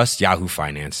investors who trust Yahoo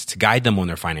Finance to guide them on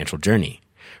their financial journey.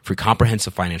 For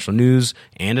comprehensive financial news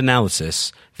and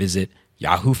analysis, visit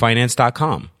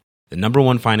yahoofinance.com, the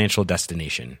 #1 financial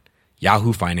destination,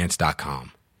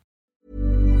 yahoofinance.com.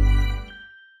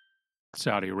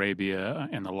 Saudi Arabia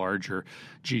and the larger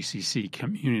GCC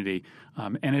community.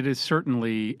 And it is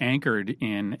certainly anchored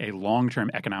in a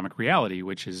long-term economic reality,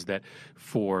 which is that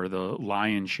for the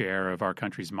lion's share of our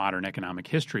country's modern economic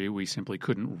history, we simply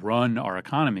couldn't run our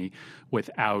economy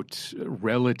without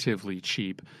relatively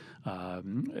cheap,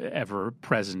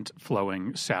 ever-present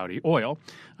flowing Saudi oil.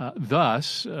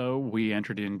 Thus, we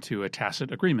entered into a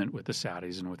tacit agreement with the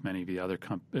Saudis and with many of the other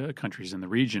countries in the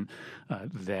region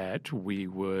that we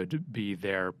would be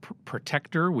their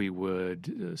protector. We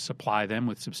would supply them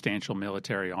with substantial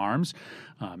military arms,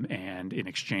 and in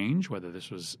exchange, whether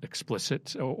this was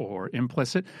explicit or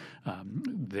implicit,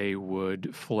 they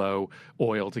would flow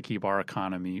oil to keep our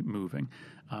economy moving.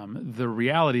 The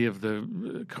reality of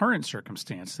the current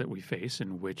circumstance that we face,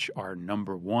 in which our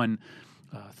 #1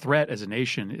 threat as a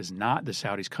nation is not the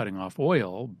Saudis cutting off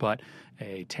oil, but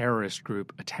a terrorist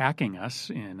group attacking us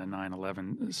in a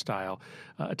 9/11 style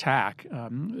attack,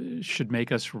 should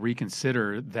make us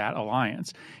reconsider that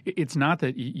alliance. It's not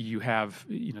that you have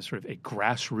sort of a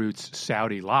grassroots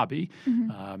Saudi lobby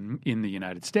in the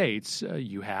United States.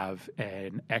 You have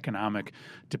an economic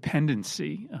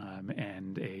dependency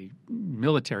and a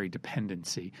military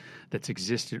dependency that's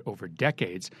existed over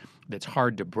decades that's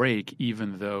hard to break,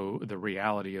 even though the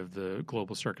reality of the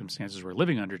global circumstances we're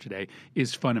living under today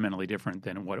is fundamentally different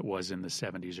than what it was in the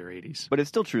 70s or 80s. But it's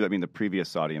still true. I mean, the previous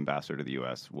Saudi ambassador to the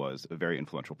U.S. was a very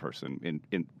influential person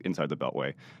inside the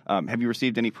Beltway. Have you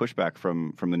received any pushback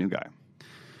from the new guy?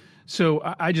 So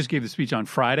I just gave the speech on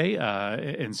Friday,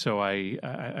 and so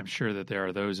I'm sure that there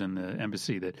are those in the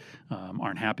embassy that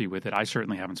aren't happy with it. I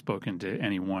certainly haven't spoken to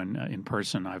anyone in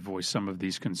person. I voiced some of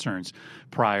these concerns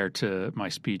prior to my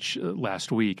speech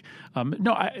last week.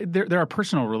 There are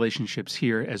personal relationships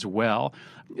here as well,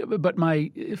 but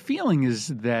my feeling is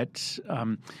that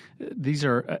these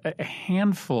are a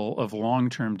handful of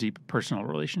long-term, deep personal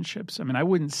relationships. I mean, I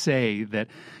wouldn't say that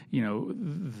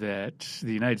that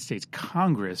the United States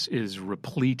Congress is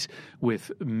replete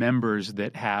with members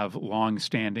that have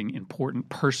long-standing, important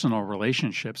personal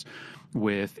relationships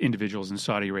with individuals in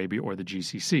Saudi Arabia or the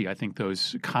GCC. I think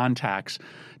those contacts,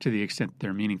 to the extent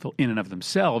they're meaningful in and of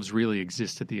themselves, really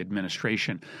exist at the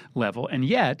administration level. And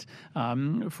yet,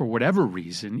 for whatever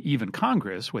reason, even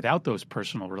Congress, without those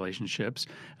personal relationships,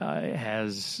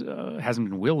 hasn't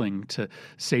been willing to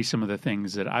say some of the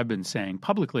things that I've been saying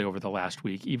publicly over the last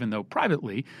week, even though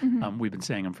privately we've been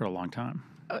saying them for a long time.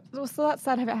 So that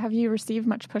said, have you received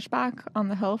much pushback on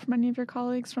the Hill from any of your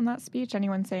colleagues from that speech?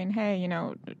 Anyone saying, hey,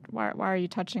 why are you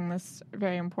touching this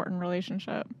very important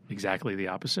relationship? Exactly the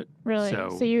opposite. Really?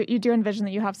 So you do envision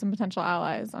that you have some potential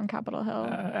allies on Capitol Hill?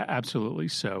 Absolutely.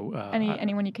 So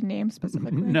anyone you can name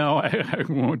specifically? No, I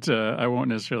won't. I won't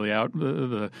necessarily out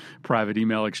the private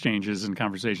email exchanges and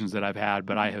conversations that I've had,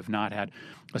 but I have not had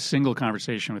a single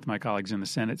conversation with my colleagues in the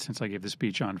Senate since I gave the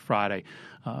speech on Friday,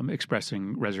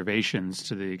 expressing reservations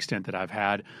to the extent that I've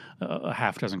had a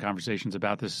half dozen conversations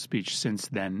about this speech since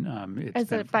then.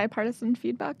 Is it bipartisan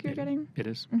feedback you're getting? It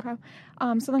is. Okay.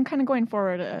 So then kind of going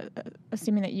forward,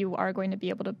 assuming that you are going to be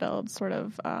able to build sort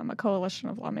of a coalition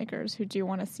of lawmakers who do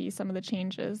want to see some of the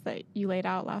changes that you laid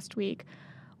out last week,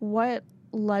 what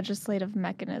legislative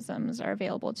mechanisms are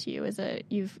available to you? Is it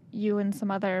you and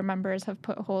some other members have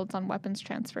put holds on weapons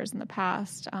transfers in the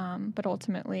past, but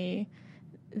ultimately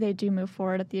they do move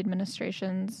forward at the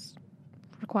administration's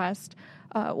request.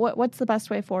 What's the best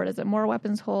way forward? Is it more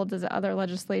weapons holds? Is it other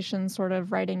legislation sort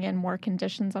of writing in more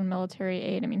conditions on military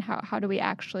aid? I mean, how do we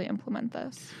actually implement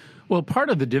this? Well, part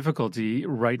of the difficulty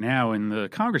right now in the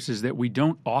Congress is that we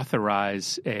don't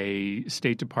authorize a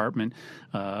State Department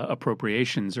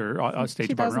appropriations or State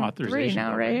Department authorization.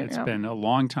 Now, right? It's been a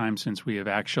long time since we have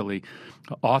actually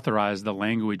authorized the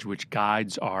language which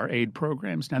guides our aid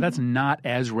programs. Now, that's not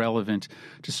as relevant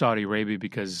to Saudi Arabia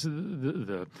because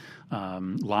the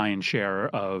lion's share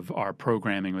of our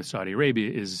programming with Saudi Arabia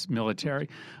is military.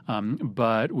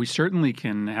 But we certainly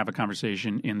can have a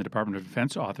conversation in the Department of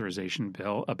Defense authorization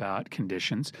bill about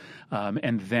conditions.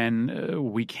 And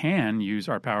then we can use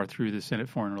our power through the Senate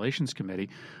Foreign Relations Committee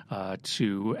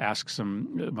to ask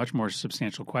some much more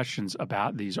substantial questions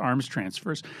about these arms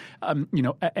transfers. And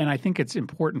I think it's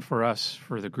important for us,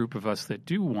 for the group of us that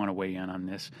do want to weigh in on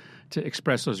this, to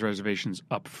express those reservations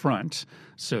up front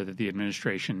so that the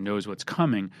administration knows what's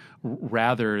coming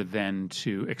rather than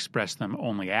to express them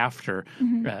only after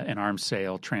an arms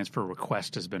sale transfer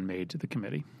request has been made to the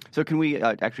committee. So can we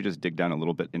actually just dig down a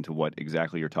little bit into what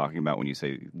exactly you're talking about when you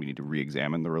say we need to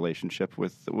re-examine the relationship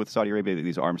with Saudi Arabia,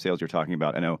 these arms sales you're talking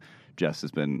about? I know Jess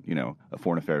has been, a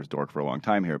foreign affairs dork for a long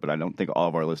time here, but I don't think all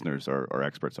of our listeners are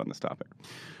experts on this topic.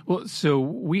 Well, so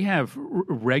we have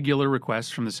regular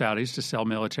requests from the Saudis to sell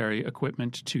military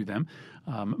equipment to them.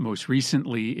 Most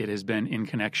recently, it has been in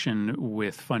connection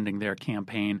with funding their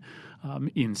campaign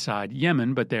inside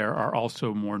Yemen, but there are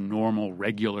also more normal,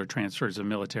 regular transfers of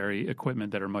military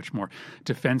equipment that are much more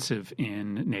defensive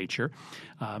in nature.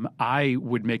 I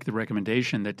would make the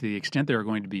recommendation that to the extent there are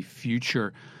going to be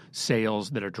future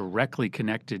sales that are directly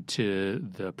connected to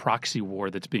the proxy war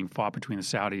that's being fought between the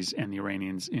Saudis and the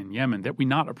Iranians in Yemen, that we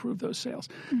not approve those sales.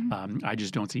 I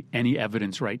just don't see any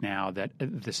evidence right now that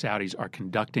the Saudis are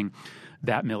conducting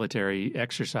that military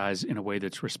exercise in a way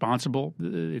that's responsible.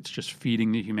 It's just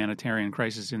feeding the humanitarian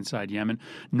crisis inside Yemen,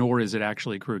 nor is it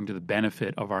actually accruing to the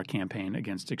benefit of our campaign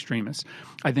against extremists.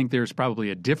 I think there's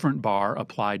probably a different bar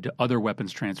applied to other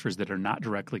weapons transfers that are not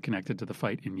directly connected to the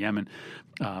fight in Yemen.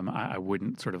 I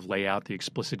wouldn't sort of of lay out the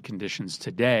explicit conditions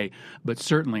today. But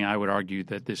certainly I would argue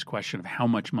that this question of how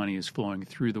much money is flowing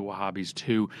through the Wahhabis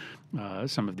to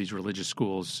some of these religious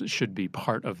schools should be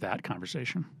part of that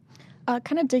conversation.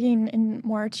 Kind of digging in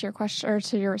more to your question or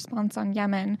to your response on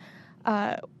Yemen,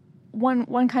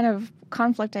 one kind of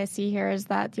conflict I see here is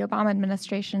that the Obama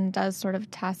administration does sort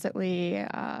of tacitly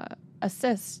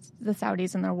assist the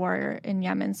Saudis in their war in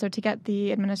Yemen. So to get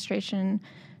the administration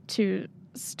to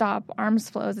stop arms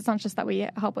flows, it's not just that we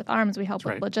help with arms, we help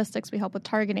with logistics, we help with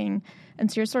targeting.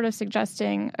 And so you're sort of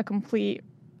suggesting a complete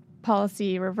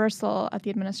policy reversal at the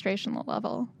administration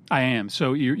level. I am.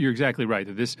 So you're exactly right.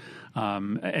 That this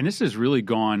and this has really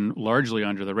gone largely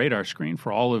under the radar screen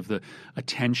for all of the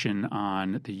attention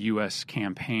on the U.S.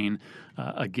 campaign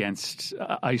against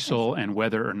ISIL and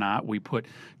whether or not we put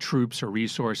troops or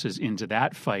resources into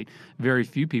that fight. Very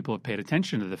few people have paid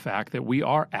attention to the fact that we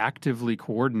are actively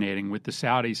coordinating with the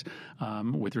Saudis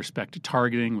with respect to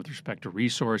targeting, with respect to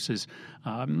resources.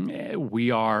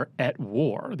 We are at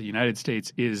war. The United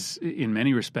States is, in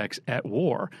many respects, at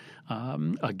war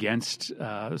against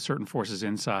certain forces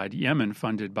inside Yemen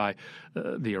funded by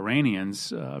the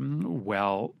Iranians,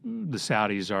 while the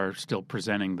Saudis are still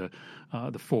presenting the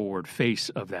forward face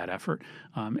of that effort.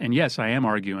 And yes, I am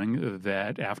arguing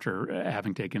that after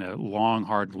having taken a long,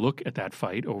 hard look at that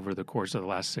fight over the course of the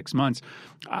last 6 months,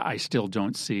 I still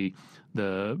don't see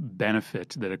the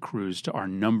benefit that accrues to our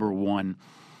number one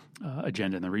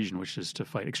agenda in the region, which is to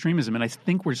fight extremism. And I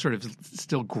think we're sort of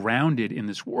still grounded in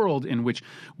this world in which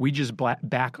we just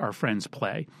back our friends'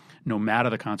 play, no matter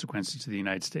the consequences to the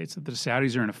United States. If the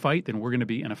Saudis are in a fight, then we're going to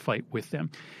be in a fight with them.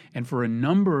 And for a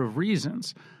number of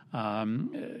reasons,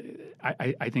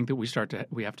 I think that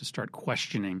we have to start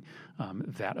questioning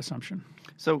that assumption.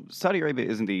 So Saudi Arabia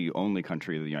isn't the only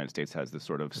country the United States has this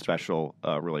sort of special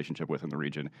relationship with in the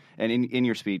region. And in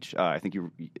your speech, I think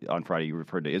on Friday you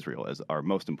referred to Israel as our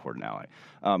most important ally.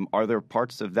 Are there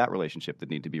parts of that relationship that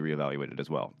need to be reevaluated as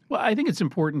well? Well, I think it's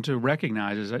important to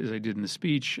recognize, as I did in the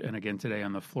speech and again today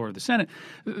on the floor of the Senate,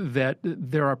 that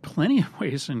there are plenty of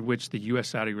ways in which the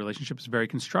U.S.-Saudi relationship is very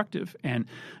constructive. And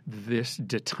this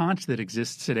detente that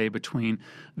exists today between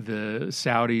the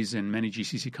Saudis and many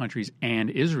GCC countries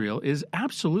and Israel is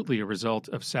absolutely a result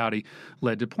of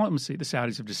Saudi-led diplomacy. The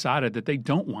Saudis have decided that they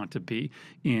don't want to be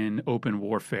in open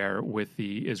warfare with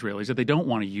the Israelis, that they don't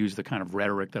want to use the kind of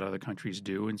rhetoric that other countries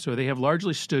do. And so they have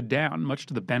largely stood down, much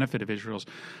to the benefit of Israel's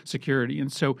security.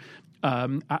 And so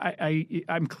I'm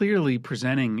clearly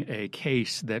presenting a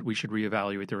case that we should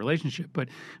reevaluate the relationship, but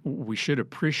we should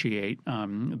appreciate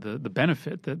the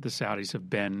benefit that the Saudis have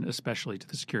been, especially to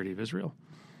the security of Israel.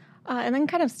 And then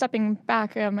kind of stepping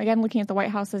back, again, looking at the White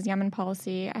House's Yemen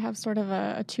policy, I have sort of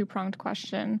a two-pronged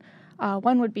question.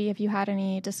 One would be if you had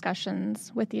any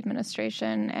discussions with the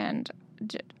administration, and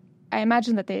I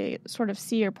imagine that they sort of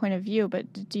see your point of view,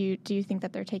 but do you think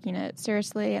that they're taking it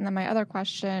seriously? And then my other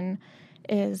question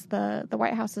is the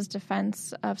White House's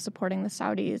defense of supporting the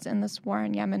Saudis in this war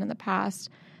in Yemen in the past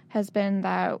has been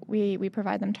that we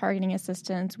provide them targeting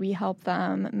assistance, we help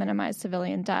them minimize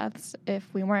civilian deaths.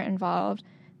 If we weren't involved,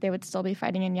 they would still be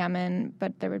fighting in Yemen,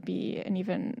 but there would be an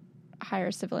even higher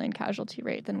civilian casualty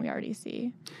rate than we already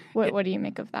see. What do you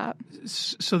make of that?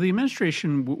 So the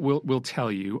administration will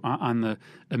tell you on the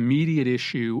immediate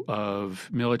issue of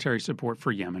military support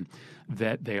for Yemen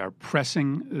that they are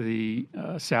pressing the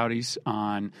Saudis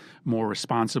on more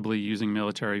responsibly using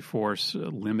military force,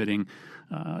 limiting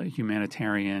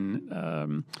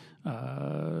humanitarian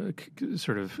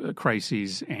sort of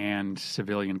crises and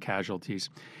civilian casualties.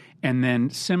 And then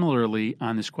similarly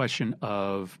on this question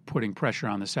of putting pressure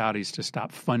on the Saudis to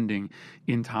stop funding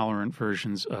intolerant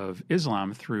versions of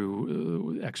Islam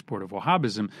through export of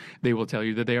Wahhabism, they will tell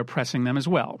you that they are pressing them as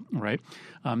well, right?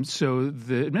 So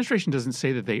the administration doesn't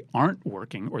say that they aren't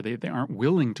working or they aren't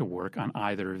willing to work on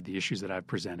either of the issues that I've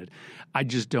presented. I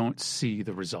just don't see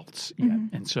the results yet.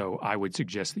 Mm-hmm. And so I would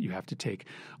suggest that you have to take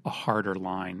a harder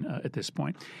line at this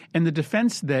point. And the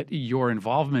defense that your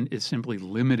involvement is simply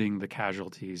limiting the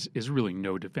casualties is really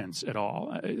no defense at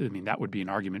all. I mean, that would be an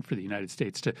argument for the United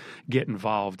States to get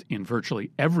involved in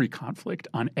virtually every conflict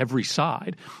on every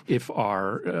side if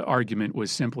our argument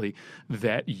was simply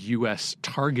that U.S.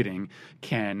 targeting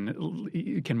can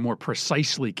more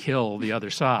precisely kill the other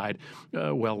side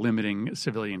while limiting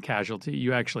civilian casualty.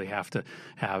 You actually have to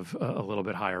have a little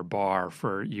bit higher bar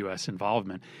for U.S.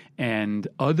 involvement. And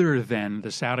other than the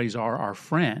Saudis are our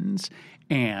friends,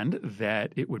 and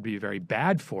that it would be very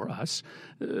bad for us,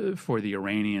 for the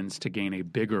Iranians to gain a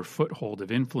bigger foothold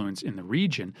of influence in the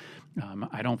region.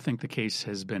 I don't think the case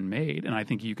has been made, and I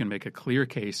think you can make a clear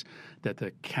case that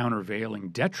the countervailing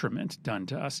detriment done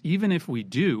to us, even if we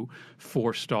do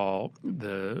forestall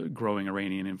the growing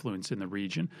Iranian influence in the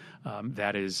region,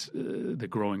 that is the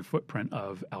growing footprint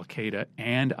of al-Qaeda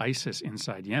and ISIS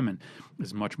inside Yemen,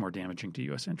 is much more damaging to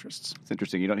U.S. interests. It's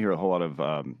interesting. You don't hear a whole lot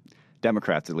of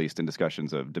Democrats, at least in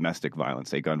discussions of domestic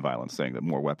violence, say gun violence, saying that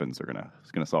more weapons are going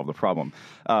to solve the problem.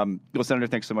 Well, Senator,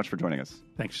 thanks so much for joining us.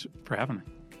 Thanks for having me.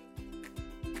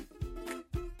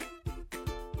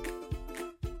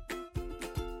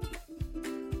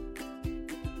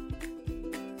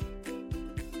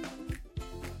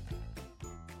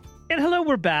 And hello,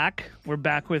 we're back. We're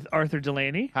back with Arthur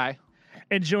Delaney. Hi.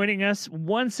 And joining us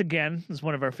once again is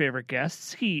one of our favorite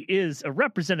guests. He is a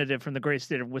representative from the great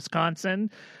state of Wisconsin,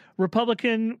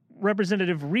 Republican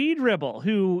Representative Reed Ribble,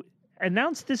 who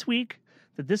announced this week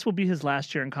that this will be his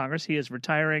last year in Congress. He is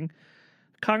retiring.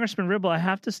 Congressman Ribble, I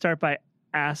have to start by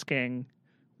asking,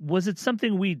 was it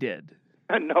something we did?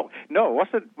 No.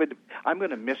 I'm going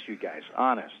to miss you guys,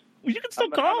 honest. Well, you can still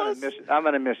call us. I'm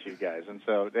going to miss you guys. And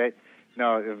so,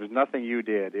 no, it was nothing you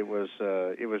did. It was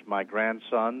my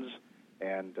grandsons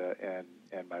and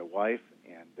my wife,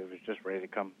 and it was just ready to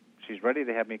come. She's ready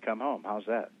to have me come home. How's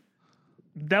that?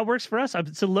 That works for us.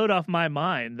 It's a load off my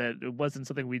mind that it wasn't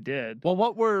something we did. Well,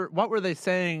 what were they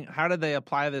saying? How did they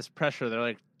apply this pressure? They're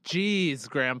like, "Geez,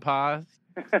 Grandpa."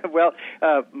 Well,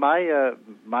 I've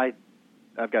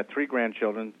got 3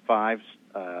 grandchildren, 5,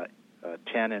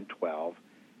 10, and 12.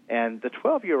 And the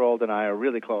 12-year-old and I are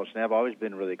really close, and have always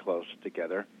been really close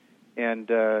together. And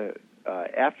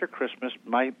after Christmas,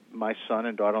 my son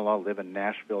and daughter-in-law live in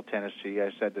Nashville, Tennessee.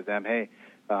 I said to them, hey,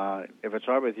 if it's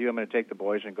all right with you, I'm going to take the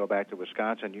boys and go back to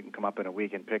Wisconsin. You can come up in a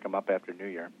week and pick them up after New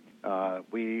Year.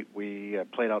 We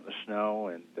played out in the snow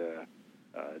and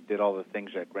did all the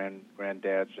things that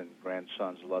granddads and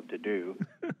grandsons love to do.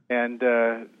 And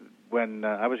when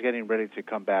I was getting ready to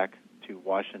come back to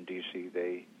Washington, D.C.,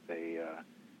 they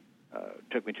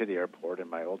took me to the airport, and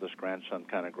my oldest grandson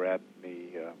kind of grabbed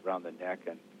me around the neck,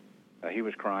 and he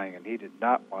was crying, and he did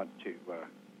not want to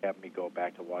have me go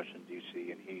back to Washington,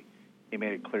 D.C., and he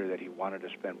made it clear that he wanted to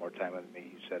spend more time with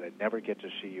me. He said, I'd never get to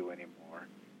see you anymore.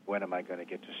 When am I going to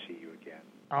get to see you again?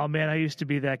 Oh, man, I used to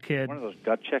be that kid. One of those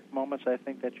gut check moments, I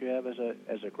think, that you have as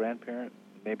a grandparent,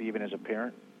 maybe even as a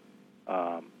parent.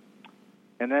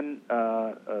 And then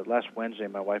last Wednesday,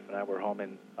 my wife and I were home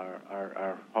in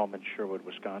our home in Sherwood,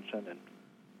 Wisconsin,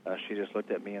 and she just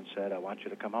looked at me and said, I want you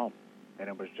to come home. And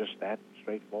it was just that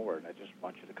straightforward. I just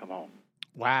want you to come home.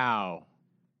 Wow.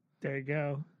 There you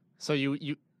go. So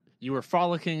you were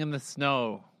frolicking in the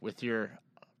snow with your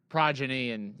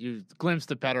progeny, and you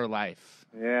glimpsed a better life.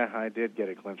 Yeah, I did get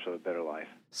a glimpse of a better life.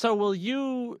 So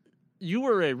you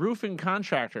were a roofing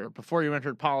contractor before you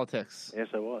entered politics. Yes,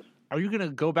 I was. Are you going to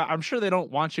go back? I'm sure they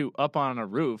don't want you up on a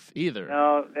roof either.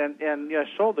 No, and I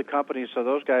sold the company, so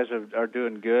those guys are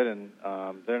doing good, and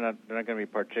they're not going to be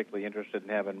particularly interested in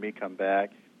having me come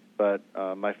back. But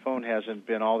my phone hasn't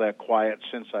been all that quiet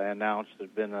since I announced.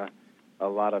 There's been a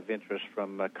lot of interest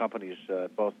from companies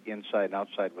both inside and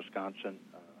outside Wisconsin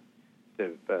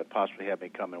to possibly have me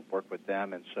come and work with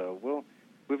them. And so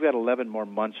we've got 11 more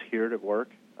months here to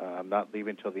work. I'm not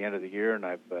leaving until the end of the year, and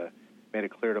I've made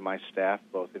it clear to my staff,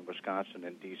 both in Wisconsin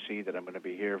and D.C., that I'm going to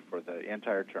be here for the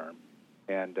entire term,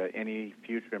 and any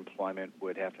future employment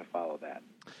would have to follow that.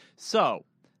 So,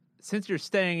 since you're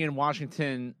staying in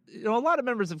Washington, a lot of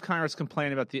members of Congress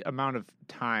complain about the amount of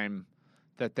time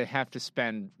that they have to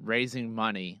spend raising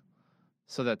money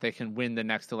so that they can win the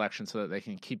next election, so that they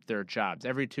can keep their jobs.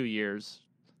 Every 2 years,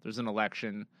 there's an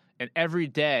election, and every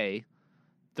day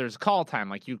there's call time.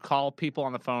 Like, you call people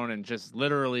on the phone and just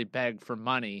literally beg for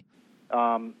money.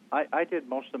 I did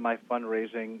most of my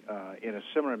fundraising in a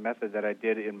similar method that I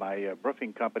did in my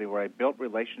roofing company, where I built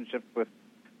relationships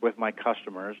with my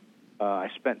customers. I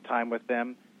spent time with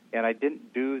them, and I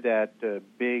didn't do that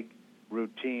big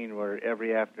routine where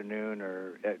every afternoon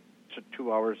or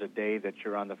 2 hours a day that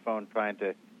you're on the phone trying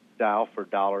to dial for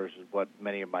dollars, is what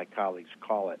many of my colleagues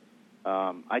call it.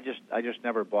 I just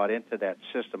never bought into that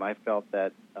system. I felt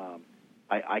that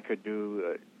I could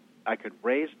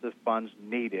raise the funds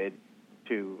needed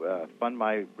to fund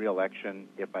my reelection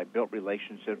if I built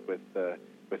relationships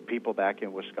with people back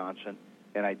in Wisconsin,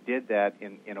 and I did that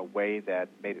in a way that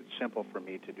made it simple for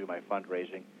me to do my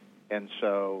fundraising. And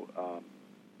so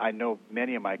I know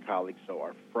many of my colleagues, though,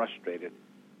 are frustrated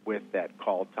with that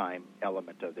call time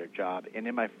element of their job. And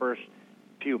in my first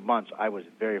few months, I was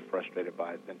very frustrated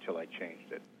by it until I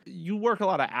changed it. You work a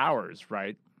lot of hours,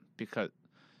 right?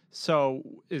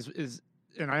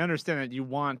 And I understand that you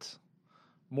want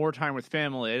more time with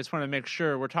family. I just want to make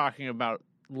sure we're talking about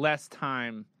less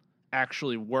time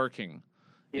actually working.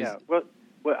 Yeah, well,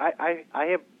 I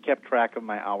have kept track of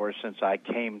my hours since I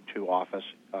came to office,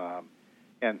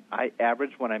 and I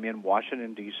average when I'm in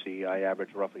Washington, D.C., I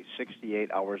average roughly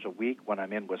 68 hours a week. When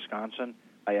I'm in Wisconsin,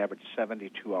 I average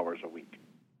 72 hours a week.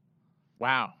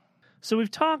 Wow. So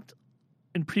we've talked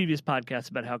in previous podcasts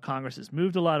about how Congress has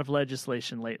moved a lot of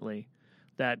legislation lately,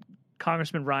 that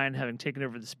Congressman Ryan, having taken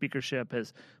over the speakership,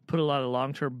 has put a lot of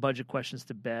long-term budget questions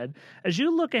to bed. As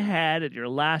you look ahead at your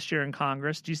last year in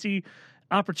Congress, do you see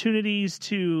opportunities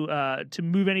to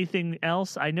move anything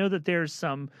else? I know that there's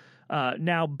some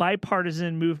now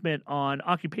bipartisan movement on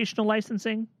occupational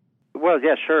licensing. Well,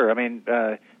 yeah, sure. I mean,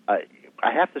 I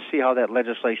have to see how that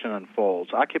legislation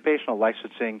unfolds. Occupational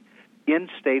licensing in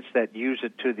states that use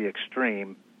it to the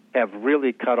extreme have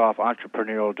really cut off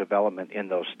entrepreneurial development in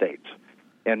those states.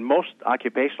 And most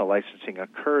occupational licensing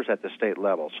occurs at the state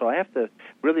level. So I have to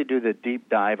really do the deep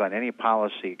dive on any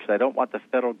policy because I don't want the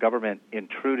federal government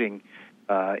intruding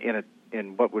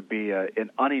in what would be an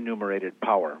unenumerated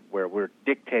power where we're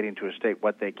dictating to a state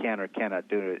what they can or cannot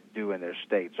do in their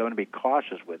state. So I'm going to be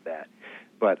cautious with that.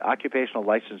 But occupational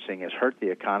licensing has hurt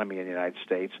the economy in the United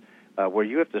States, where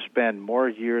you have to spend more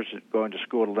years going to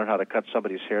school to learn how to cut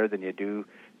somebody's hair than you do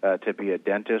to be a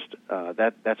dentist.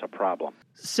 That's a problem.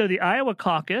 So the Iowa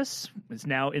caucus is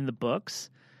now in the books,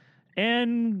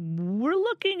 and we're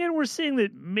looking and we're seeing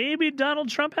that maybe Donald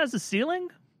Trump has a ceiling.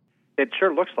 It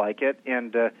sure looks like it,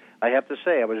 and I have to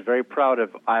say I was very proud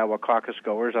of Iowa caucus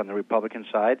goers on the Republican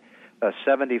side.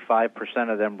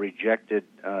 75% of them rejected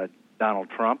Donald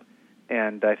Trump,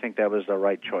 and I think that was the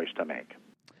right choice to make.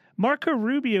 Marco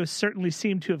Rubio certainly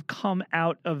seemed to have come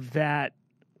out of that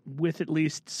with at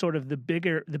least sort of the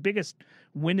biggest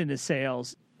wind in his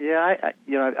sails. Yeah,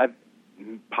 I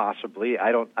possibly.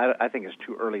 I think it's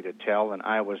too early to tell, and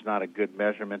Iowa's not a good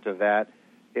measurement of that.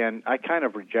 And I kind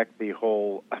of reject the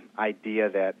whole idea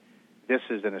that this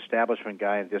is an establishment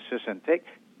guy and this isn't.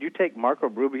 You take Marco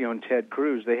Rubio and Ted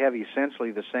Cruz; they have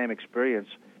essentially the same experience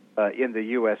in the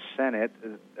U.S. Senate.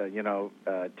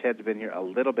 Ted's been here a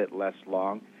little bit less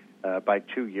long, by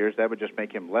 2 years. That would just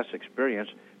make him less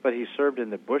experienced. But he served in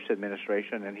the Bush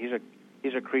administration, and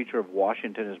he's a creature of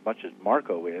Washington as much as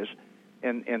Marco is.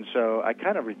 And so I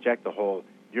kind of reject the whole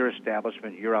 "you're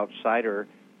establishment, you're outsider."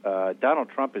 Donald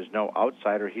Trump is no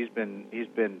outsider. He's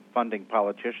been funding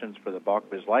politicians for the bulk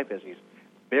of his life, as he's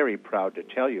very proud to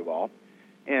tell you all.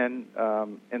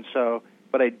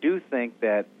 But I do think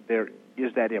that there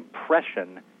is that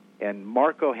impression, and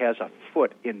Marco has a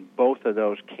foot in both of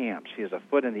those camps. He has a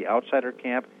foot in the outsider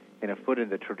camp and a foot in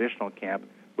the traditional camp,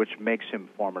 which makes him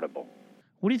formidable.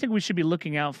 What do you think we should be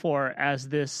looking out for as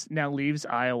this now leaves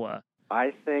Iowa?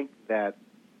 I think that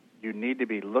you need to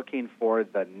be looking for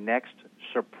the next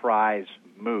surprise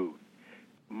move.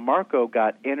 Marco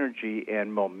got energy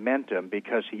and momentum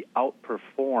because he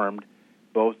outperformed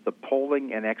both the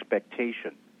polling and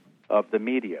expectation of the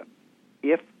media.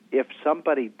 If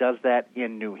somebody does that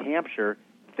in New Hampshire,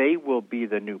 they will be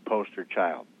the new poster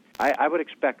child. I would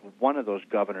expect one of those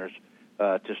governors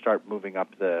to start moving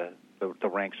up the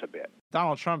ranks a bit.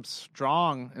 Donald Trump's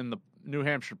strong in the New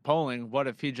Hampshire polling. What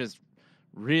if he just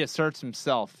reasserts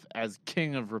himself as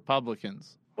king of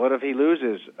Republicans? What if he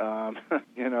loses?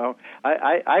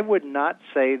 I would not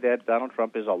say that Donald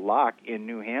Trump is a lock in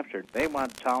New Hampshire. They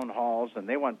want town halls and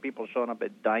they want people showing up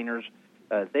at diners.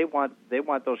 They want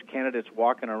those candidates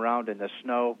walking around in the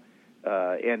snow,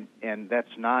 and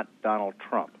that's not Donald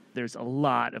Trump. There's a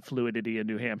lot of fluidity in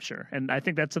New Hampshire, and I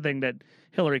think that's something that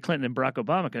Hillary Clinton and Barack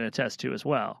Obama can attest to as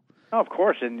well. Oh, of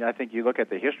course, and I think you look at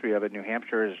the history of it. New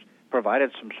Hampshire has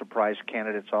provided some surprise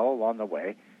candidates all along the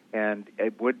way, and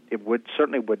it would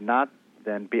certainly not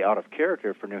then be out of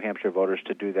character for New Hampshire voters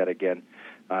to do that again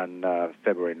on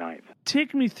February 9th.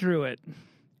 Take me through it.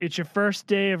 It's your first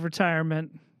day of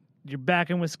retirement. You're back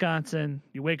in Wisconsin.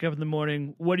 You wake up in the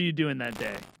morning. What are you doing that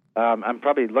day? I'm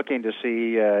probably looking to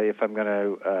see if I'm going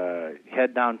to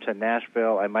head down to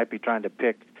Nashville. I might be trying to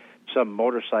pick some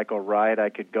motorcycle ride I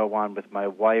could go on with my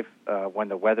wife when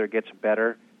the weather gets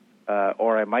better.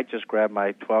 Or I might just grab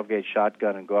my 12-gauge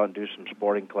shotgun and go out and do some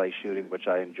sporting clay shooting, which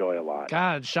I enjoy a lot.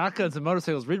 God, shotguns and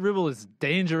motorcycles. Reed Ribble is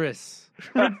dangerous.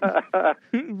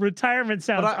 Retirement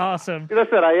sounds awesome.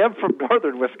 Listen, I am from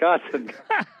northern Wisconsin.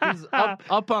 He's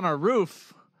up on a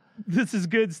roof. This is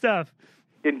good stuff.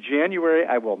 In January,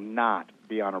 I will not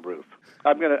be on a roof.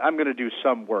 I'm gonna do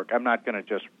some work. I'm not gonna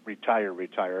just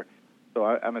retire. So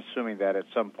I'm assuming that at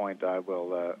some point I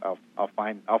will I'll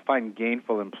find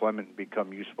gainful employment and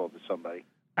become useful to somebody.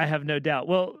 I have no doubt.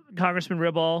 Well, Congressman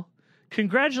Ribble,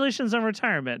 congratulations on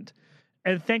retirement,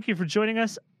 and thank you for joining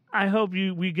us. I hope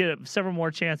we get several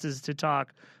more chances to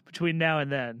talk between now and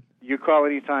then. You call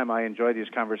anytime. I enjoy these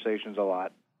conversations a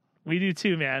lot. We do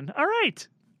too, man. All right.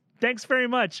 Thanks very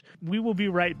much. We will be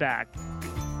right back.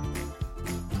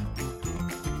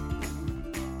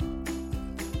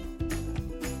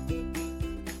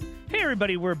 Hey,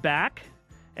 everybody, we're back,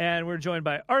 and we're joined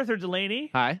by Arthur Delaney.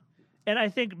 Hi. And I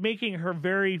think making her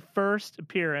very first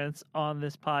appearance on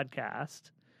this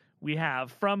podcast, we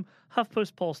have from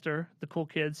HuffPost Pollster, the cool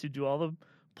kids who do all the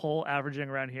poll averaging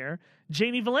around here,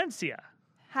 Janie Valencia.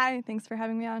 Hi, thanks for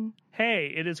having me on.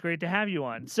 Hey, it is great to have you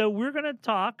on. So we're going to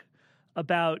talk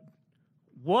about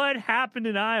what happened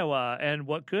in Iowa and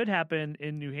what could happen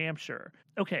in New Hampshire.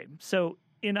 Okay, so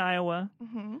in Iowa,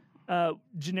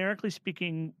 generically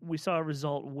speaking, we saw a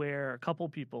result where a couple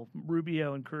people,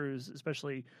 Rubio and Cruz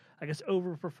especially, I guess,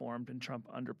 overperformed and Trump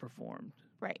underperformed.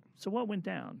 Right. So what went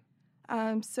down?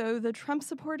 So the Trump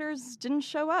supporters didn't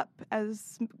show up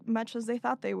as much as they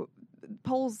thought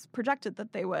polls projected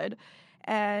that they would.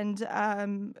 And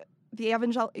the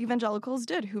evangelicals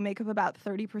did, who make up about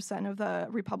 30% of the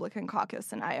Republican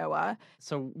caucus in Iowa.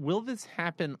 So will this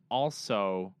happen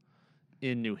also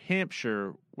in New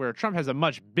Hampshire, where Trump has a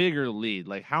much bigger lead?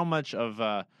 Like, how much of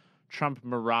a Trump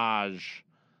mirage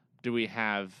do we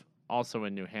have also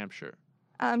in New Hampshire?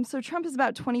 So Trump is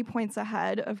about 20 points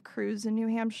ahead of Cruz in New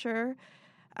Hampshire,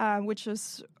 which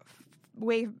is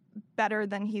way better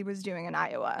than he was doing in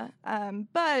Iowa.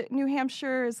 But New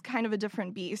Hampshire is kind of a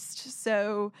different beast.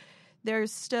 So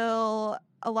there's still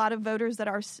a lot of voters that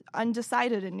are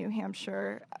undecided in New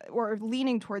Hampshire or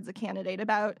leaning towards a candidate.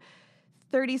 About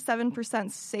 37%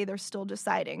 say they're still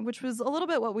deciding, which was a little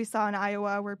bit what we saw in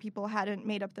Iowa, where people hadn't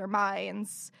made up their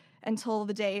minds until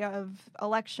the day of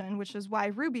election, which is why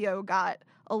Rubio got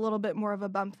a little bit more of a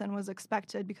bump than was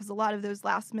expected, because a lot of those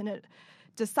last-minute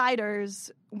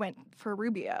deciders went for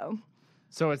Rubio.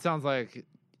 So it sounds like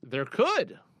there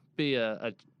could be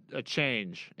a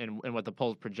change in what the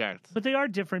polls project. But they are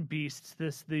different beasts.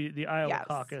 The Iowa Yes.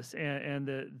 caucus and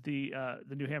the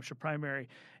New Hampshire primary.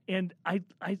 And I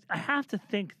have to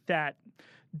think that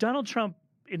Donald Trump,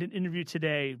 in an interview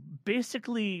today,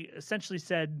 basically essentially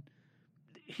said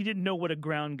he didn't know what a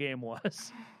ground game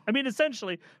was. I mean,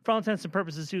 essentially, for all intents and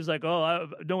purposes, he was like,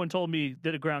 no one told me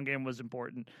that a ground game was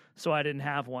important, so I didn't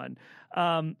have one.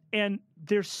 And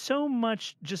there's so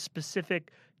much just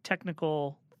specific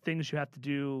technical things you have to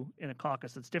do in a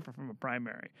caucus that's different from a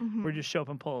primary, where you just show up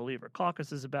and pull a lever.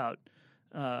 Caucus is about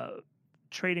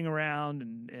trading around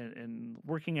and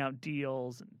working out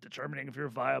deals and determining if you're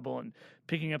viable and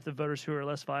picking up the voters who are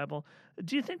less viable.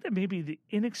 Do you think that maybe the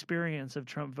inexperience of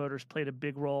Trump voters played a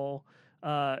big role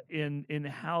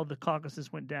in how the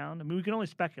caucuses went down? I mean, we can only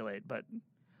speculate, but...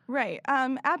 Right.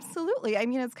 Absolutely. I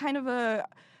mean, it's kind of a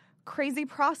crazy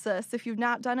process. If you've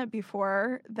not done it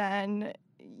before, then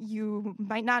you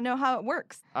might not know how it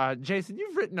works. Jason,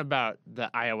 you've written about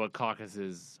the Iowa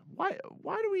caucuses. Why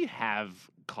do we have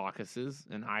caucuses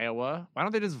in Iowa? Why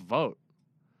don't they just vote?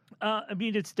 I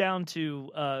mean, it's down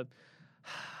to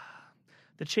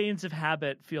the chains of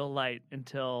habit feel light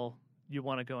until you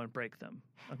want to go and break them.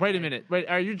 Okay? Wait a minute. Wait,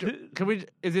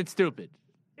 is it stupid?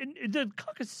 The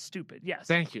caucus is stupid, yes.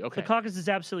 Thank you. Okay. The caucus is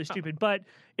absolutely stupid, but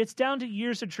it's down to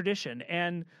years of tradition,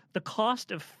 and the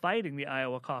cost of fighting the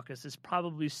Iowa caucus is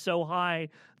probably so high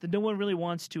that no one really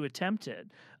wants to attempt it.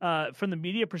 From the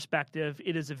media perspective,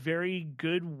 it is a very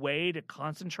good way to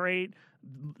concentrate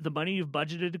the money you've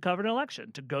budgeted to cover an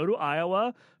election, to go to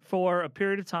Iowa for a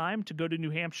period of time, to go to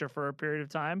New Hampshire for a period of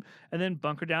time, and then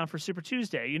bunker down for Super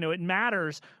Tuesday. You know, it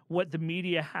matters what the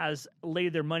media has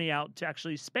laid their money out to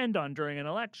actually spend on during an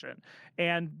election.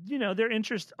 And, you know, their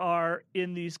interests are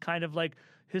in these kind of like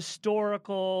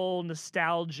historical,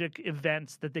 nostalgic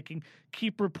events that they can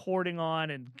keep reporting on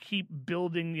and keep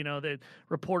building, you know, the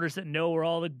reporters that know where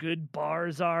all the good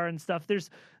bars are and stuff. There's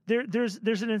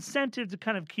an incentive to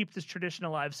kind of keep this tradition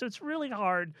alive. So it's really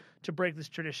hard to break this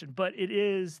tradition, but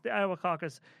the Iowa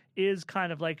caucus is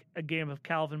kind of like a game of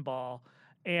Calvin ball.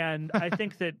 And I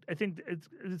think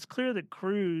it's clear that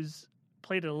Cruz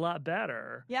played it a lot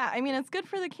better. Yeah, I mean, it's good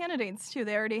for the candidates, too.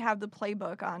 They already have the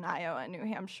playbook on Iowa and New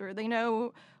Hampshire. They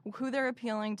know who they're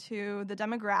appealing to, the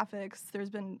demographics.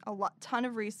 There's been ton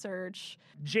of research.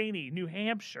 Janie, New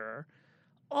Hampshire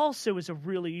also is a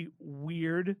really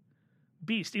weird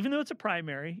beast, even though it's a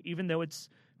primary, even though it's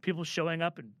people showing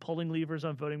up and pulling levers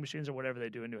on voting machines or whatever they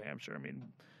do in New Hampshire. I mean,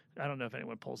 I don't know if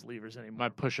anyone pulls levers anymore.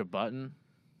 Might push a button.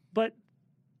 But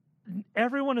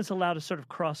everyone is allowed to sort of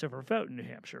crossover vote in New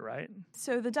Hampshire, right?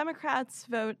 So the Democrats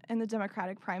vote in the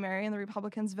Democratic primary and the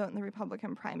Republicans vote in the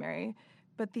Republican primary,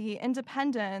 but the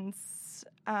independents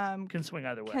can swing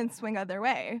either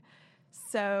way.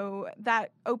 So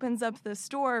that opens up this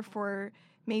door for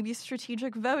maybe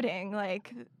strategic voting.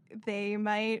 Like they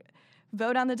might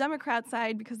vote on the Democrat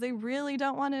side because they really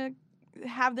don't want to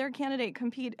have their candidate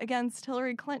compete against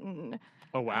Hillary Clinton.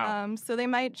 Oh, wow. So they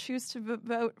might choose to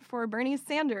vote for Bernie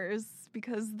Sanders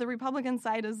because the Republican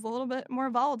side is a little bit more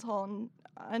volatile and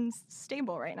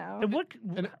unstable right now.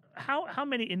 And how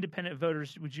many independent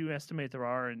voters would you estimate there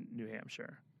are in New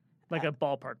Hampshire? Like a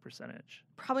ballpark percentage?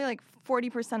 Probably like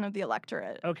 40% of the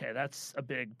electorate. Okay, that's a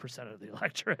big percent of the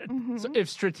electorate. Mm-hmm. So if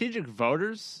strategic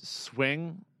voters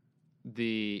swing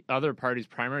the other party's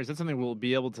primaries, that's something we'll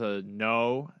be able to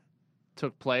know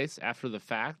took place after the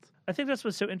fact? I think that's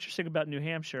what's so interesting about New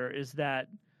Hampshire is that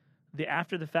the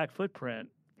after-the-fact footprint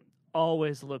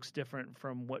always looks different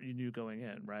from what you knew going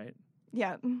in, right?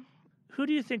 Yeah. Who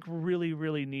do you think really,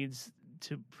 really needs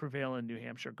to prevail in New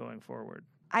Hampshire going forward?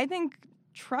 I think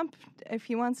Trump, if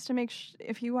he wants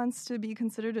to be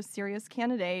considered a serious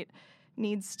candidate,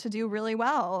 needs to do really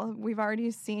well. We've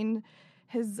already seen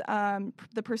his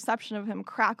the perception of him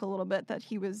crack a little bit, that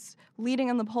he was leading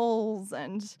in the polls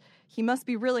and he must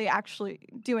be really actually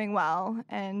doing well.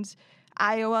 And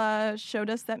Iowa showed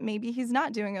us that maybe he's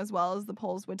not doing as well as the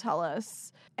polls would tell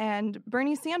us. And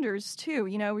Bernie Sanders, too.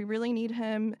 You know, we really need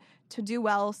him to do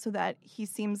well so that he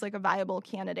seems like a viable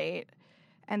candidate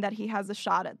and that he has a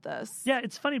shot at this. Yeah,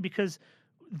 it's funny because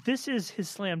this is his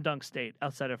slam dunk state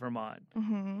outside of Vermont.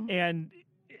 Mm-hmm. And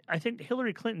I think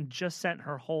Hillary Clinton just sent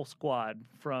her whole squad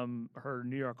from her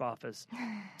New York office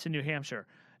to New Hampshire.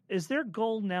 Is their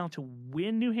goal now to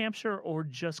win New Hampshire or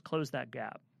just close that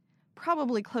gap?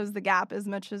 Probably close the gap as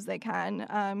much as they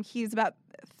can. He's about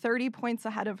 30 points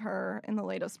ahead of her in the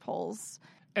latest polls.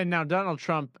 And now Donald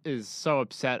Trump is so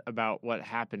upset about what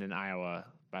happened in Iowa,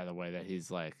 by the way, that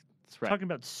he's like talking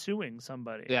about suing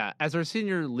somebody. Yeah. As our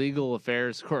senior legal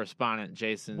affairs correspondent,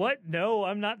 Jason. What? No,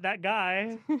 I'm not that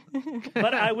guy.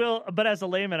 But I will. But as a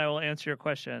layman, I will answer your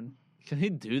question. Can he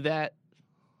do that?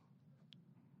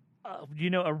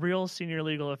 A real senior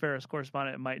legal affairs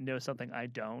correspondent might know something I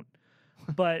don't.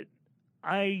 But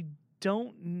I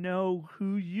don't know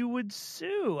who you would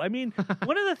sue. I mean,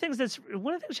 one of the things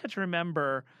you have to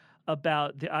remember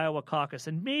about the Iowa caucus,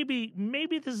 and maybe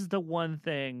this is the one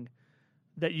thing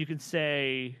that you can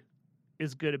say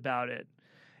is good about it,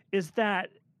 is that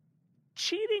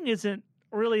cheating isn't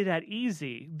really that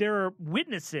easy. There are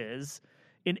witnesses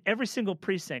in every single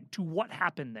precinct to what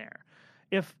happened there.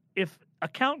 If a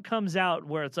count comes out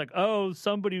where it's like, oh,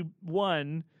 somebody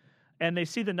won, and they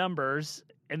see the numbers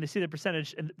and they see the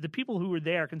percentage, and the people who were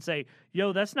there can say,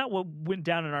 yo, that's not what went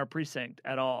down in our precinct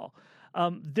at all.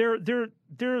 There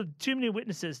are too many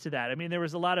witnesses to that. I mean, there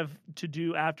was a lot of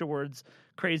to-do afterwards.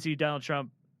 Crazy Donald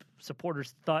Trump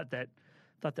supporters thought that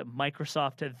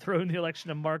Microsoft had thrown the election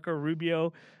to Marco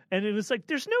Rubio, and it was like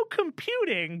there's no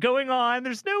computing going on.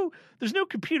 There's no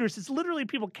computers. It's literally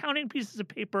people counting pieces of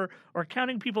paper or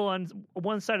counting people on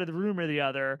one side of the room or the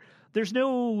other. There's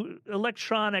no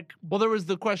electronic. Well, there was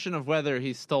the question of whether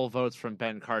he stole votes from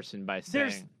Ben Carson by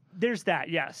saying. There's that,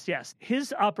 yes.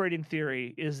 His operating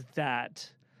theory is that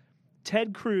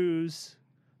Ted Cruz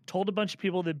told a bunch of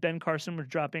people that Ben Carson was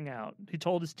dropping out. He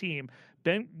told his team,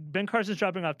 Ben Carson's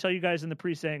dropping off. Tell you guys in the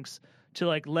precincts to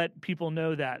let people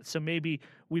know that. So maybe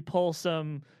we pull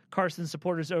some Carson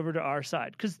supporters over to our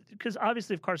side. Because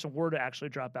obviously if Carson were to actually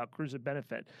drop out, Cruz would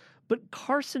benefit. But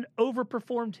Carson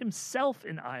overperformed himself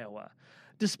in Iowa.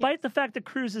 Despite the fact that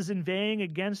Cruz is inveighing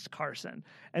against Carson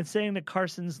and saying that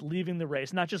Carson's leaving the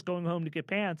race, not just going home to get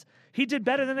pants, he did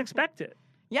better than expected.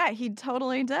 Yeah, he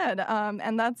totally did.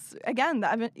 And that's, again,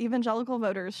 the evangelical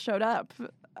voters showed up.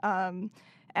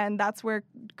 And that's where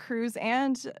Cruz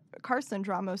and Carson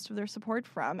draw most of their support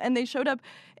from. And they showed up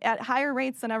at higher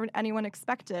rates than anyone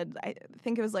expected. I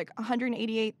think it was like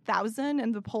 188,000,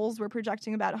 and the polls were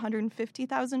projecting about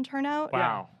 150,000 turnout. Wow.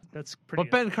 Yeah, that's pretty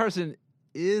good. But Ben Carson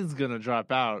is going to drop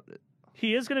out.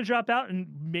 He is going to drop out, and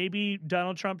maybe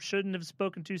Donald Trump shouldn't have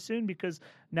spoken too soon because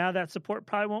now that support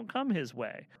probably won't come his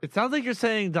way. It sounds like you're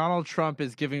saying Donald Trump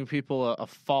is giving people a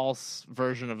false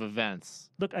version of events.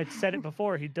 Look, I said it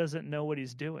before. He doesn't know what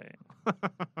he's doing.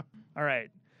 All right.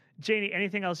 Janie,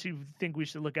 anything else you think we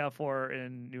should look out for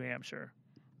in New Hampshire?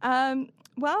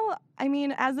 Well, I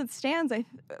mean, as it stands,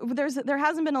 there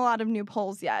hasn't been a lot of new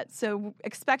polls yet, so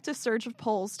expect a surge of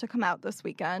polls to come out this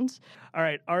weekend. All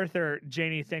right, Arthur,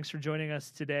 Janie, thanks for joining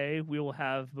us today. We will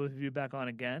have both of you back on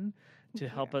again to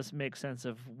help us make sense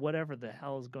of whatever the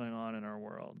hell is going on in our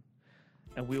world.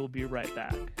 and we will be right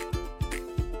back.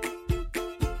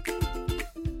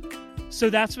 So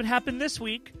that's what happened this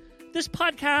week. This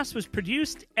podcast was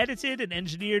produced, edited, and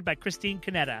engineered by Christine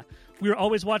Canetta. We were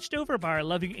always watched over by our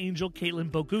loving angel,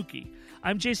 Caitlin Bogucki.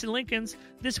 I'm Jason Linkins.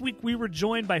 This week we were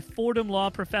joined by Fordham Law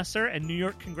professor and New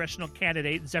York congressional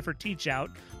candidate Zephyr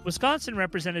Teachout, Wisconsin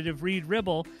Representative Reed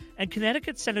Ribble, and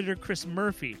Connecticut Senator Chris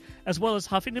Murphy, as well as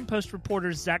Huffington Post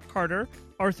reporters Zach Carter,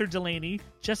 Arthur Delaney,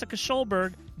 Jessica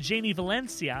Schulberg, Janie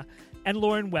Valencia, and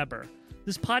Lauren Weber.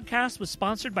 This podcast was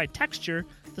sponsored by Texture,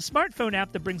 the smartphone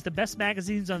app that brings the best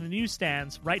magazines on the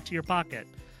newsstands right to your pocket.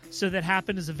 So That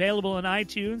Happened is available on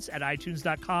iTunes at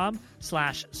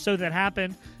itunes.com/So That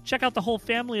Happened. Check out the whole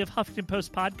family of Huffington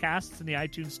Post podcasts in the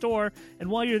iTunes store.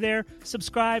 And while you're there,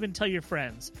 subscribe and tell your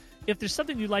friends. If there's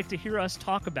something you'd like to hear us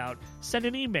talk about, send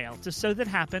an email to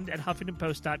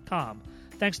sothathappened@huffingtonpost.com.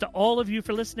 Thanks to all of you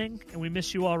for listening, and we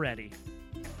miss you already.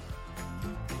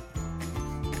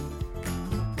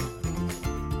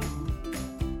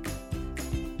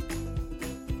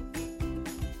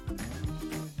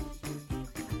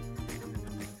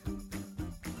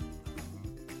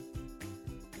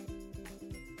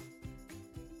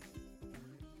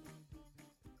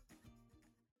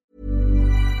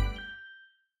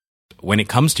 When it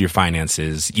comes to your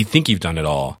finances, you think you've done it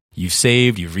all. You've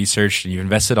saved, you've researched, and you've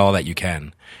invested all that you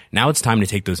can. Now it's time to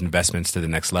take those investments to the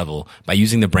next level by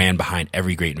using the brand behind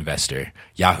every great investor,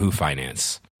 Yahoo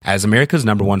Finance. As America's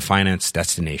 #1 finance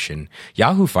destination,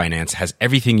 Yahoo Finance has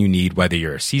everything you need, whether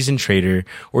you're a seasoned trader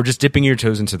or just dipping your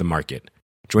toes into the market.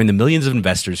 Join the millions of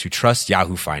investors who trust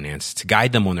Yahoo Finance to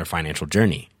guide them on their financial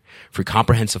journey. For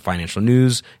comprehensive financial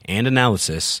news and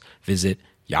analysis, visit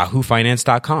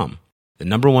yahoofinance.com. The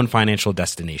 #1 financial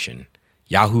destination,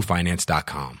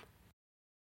 yahoofinance.com.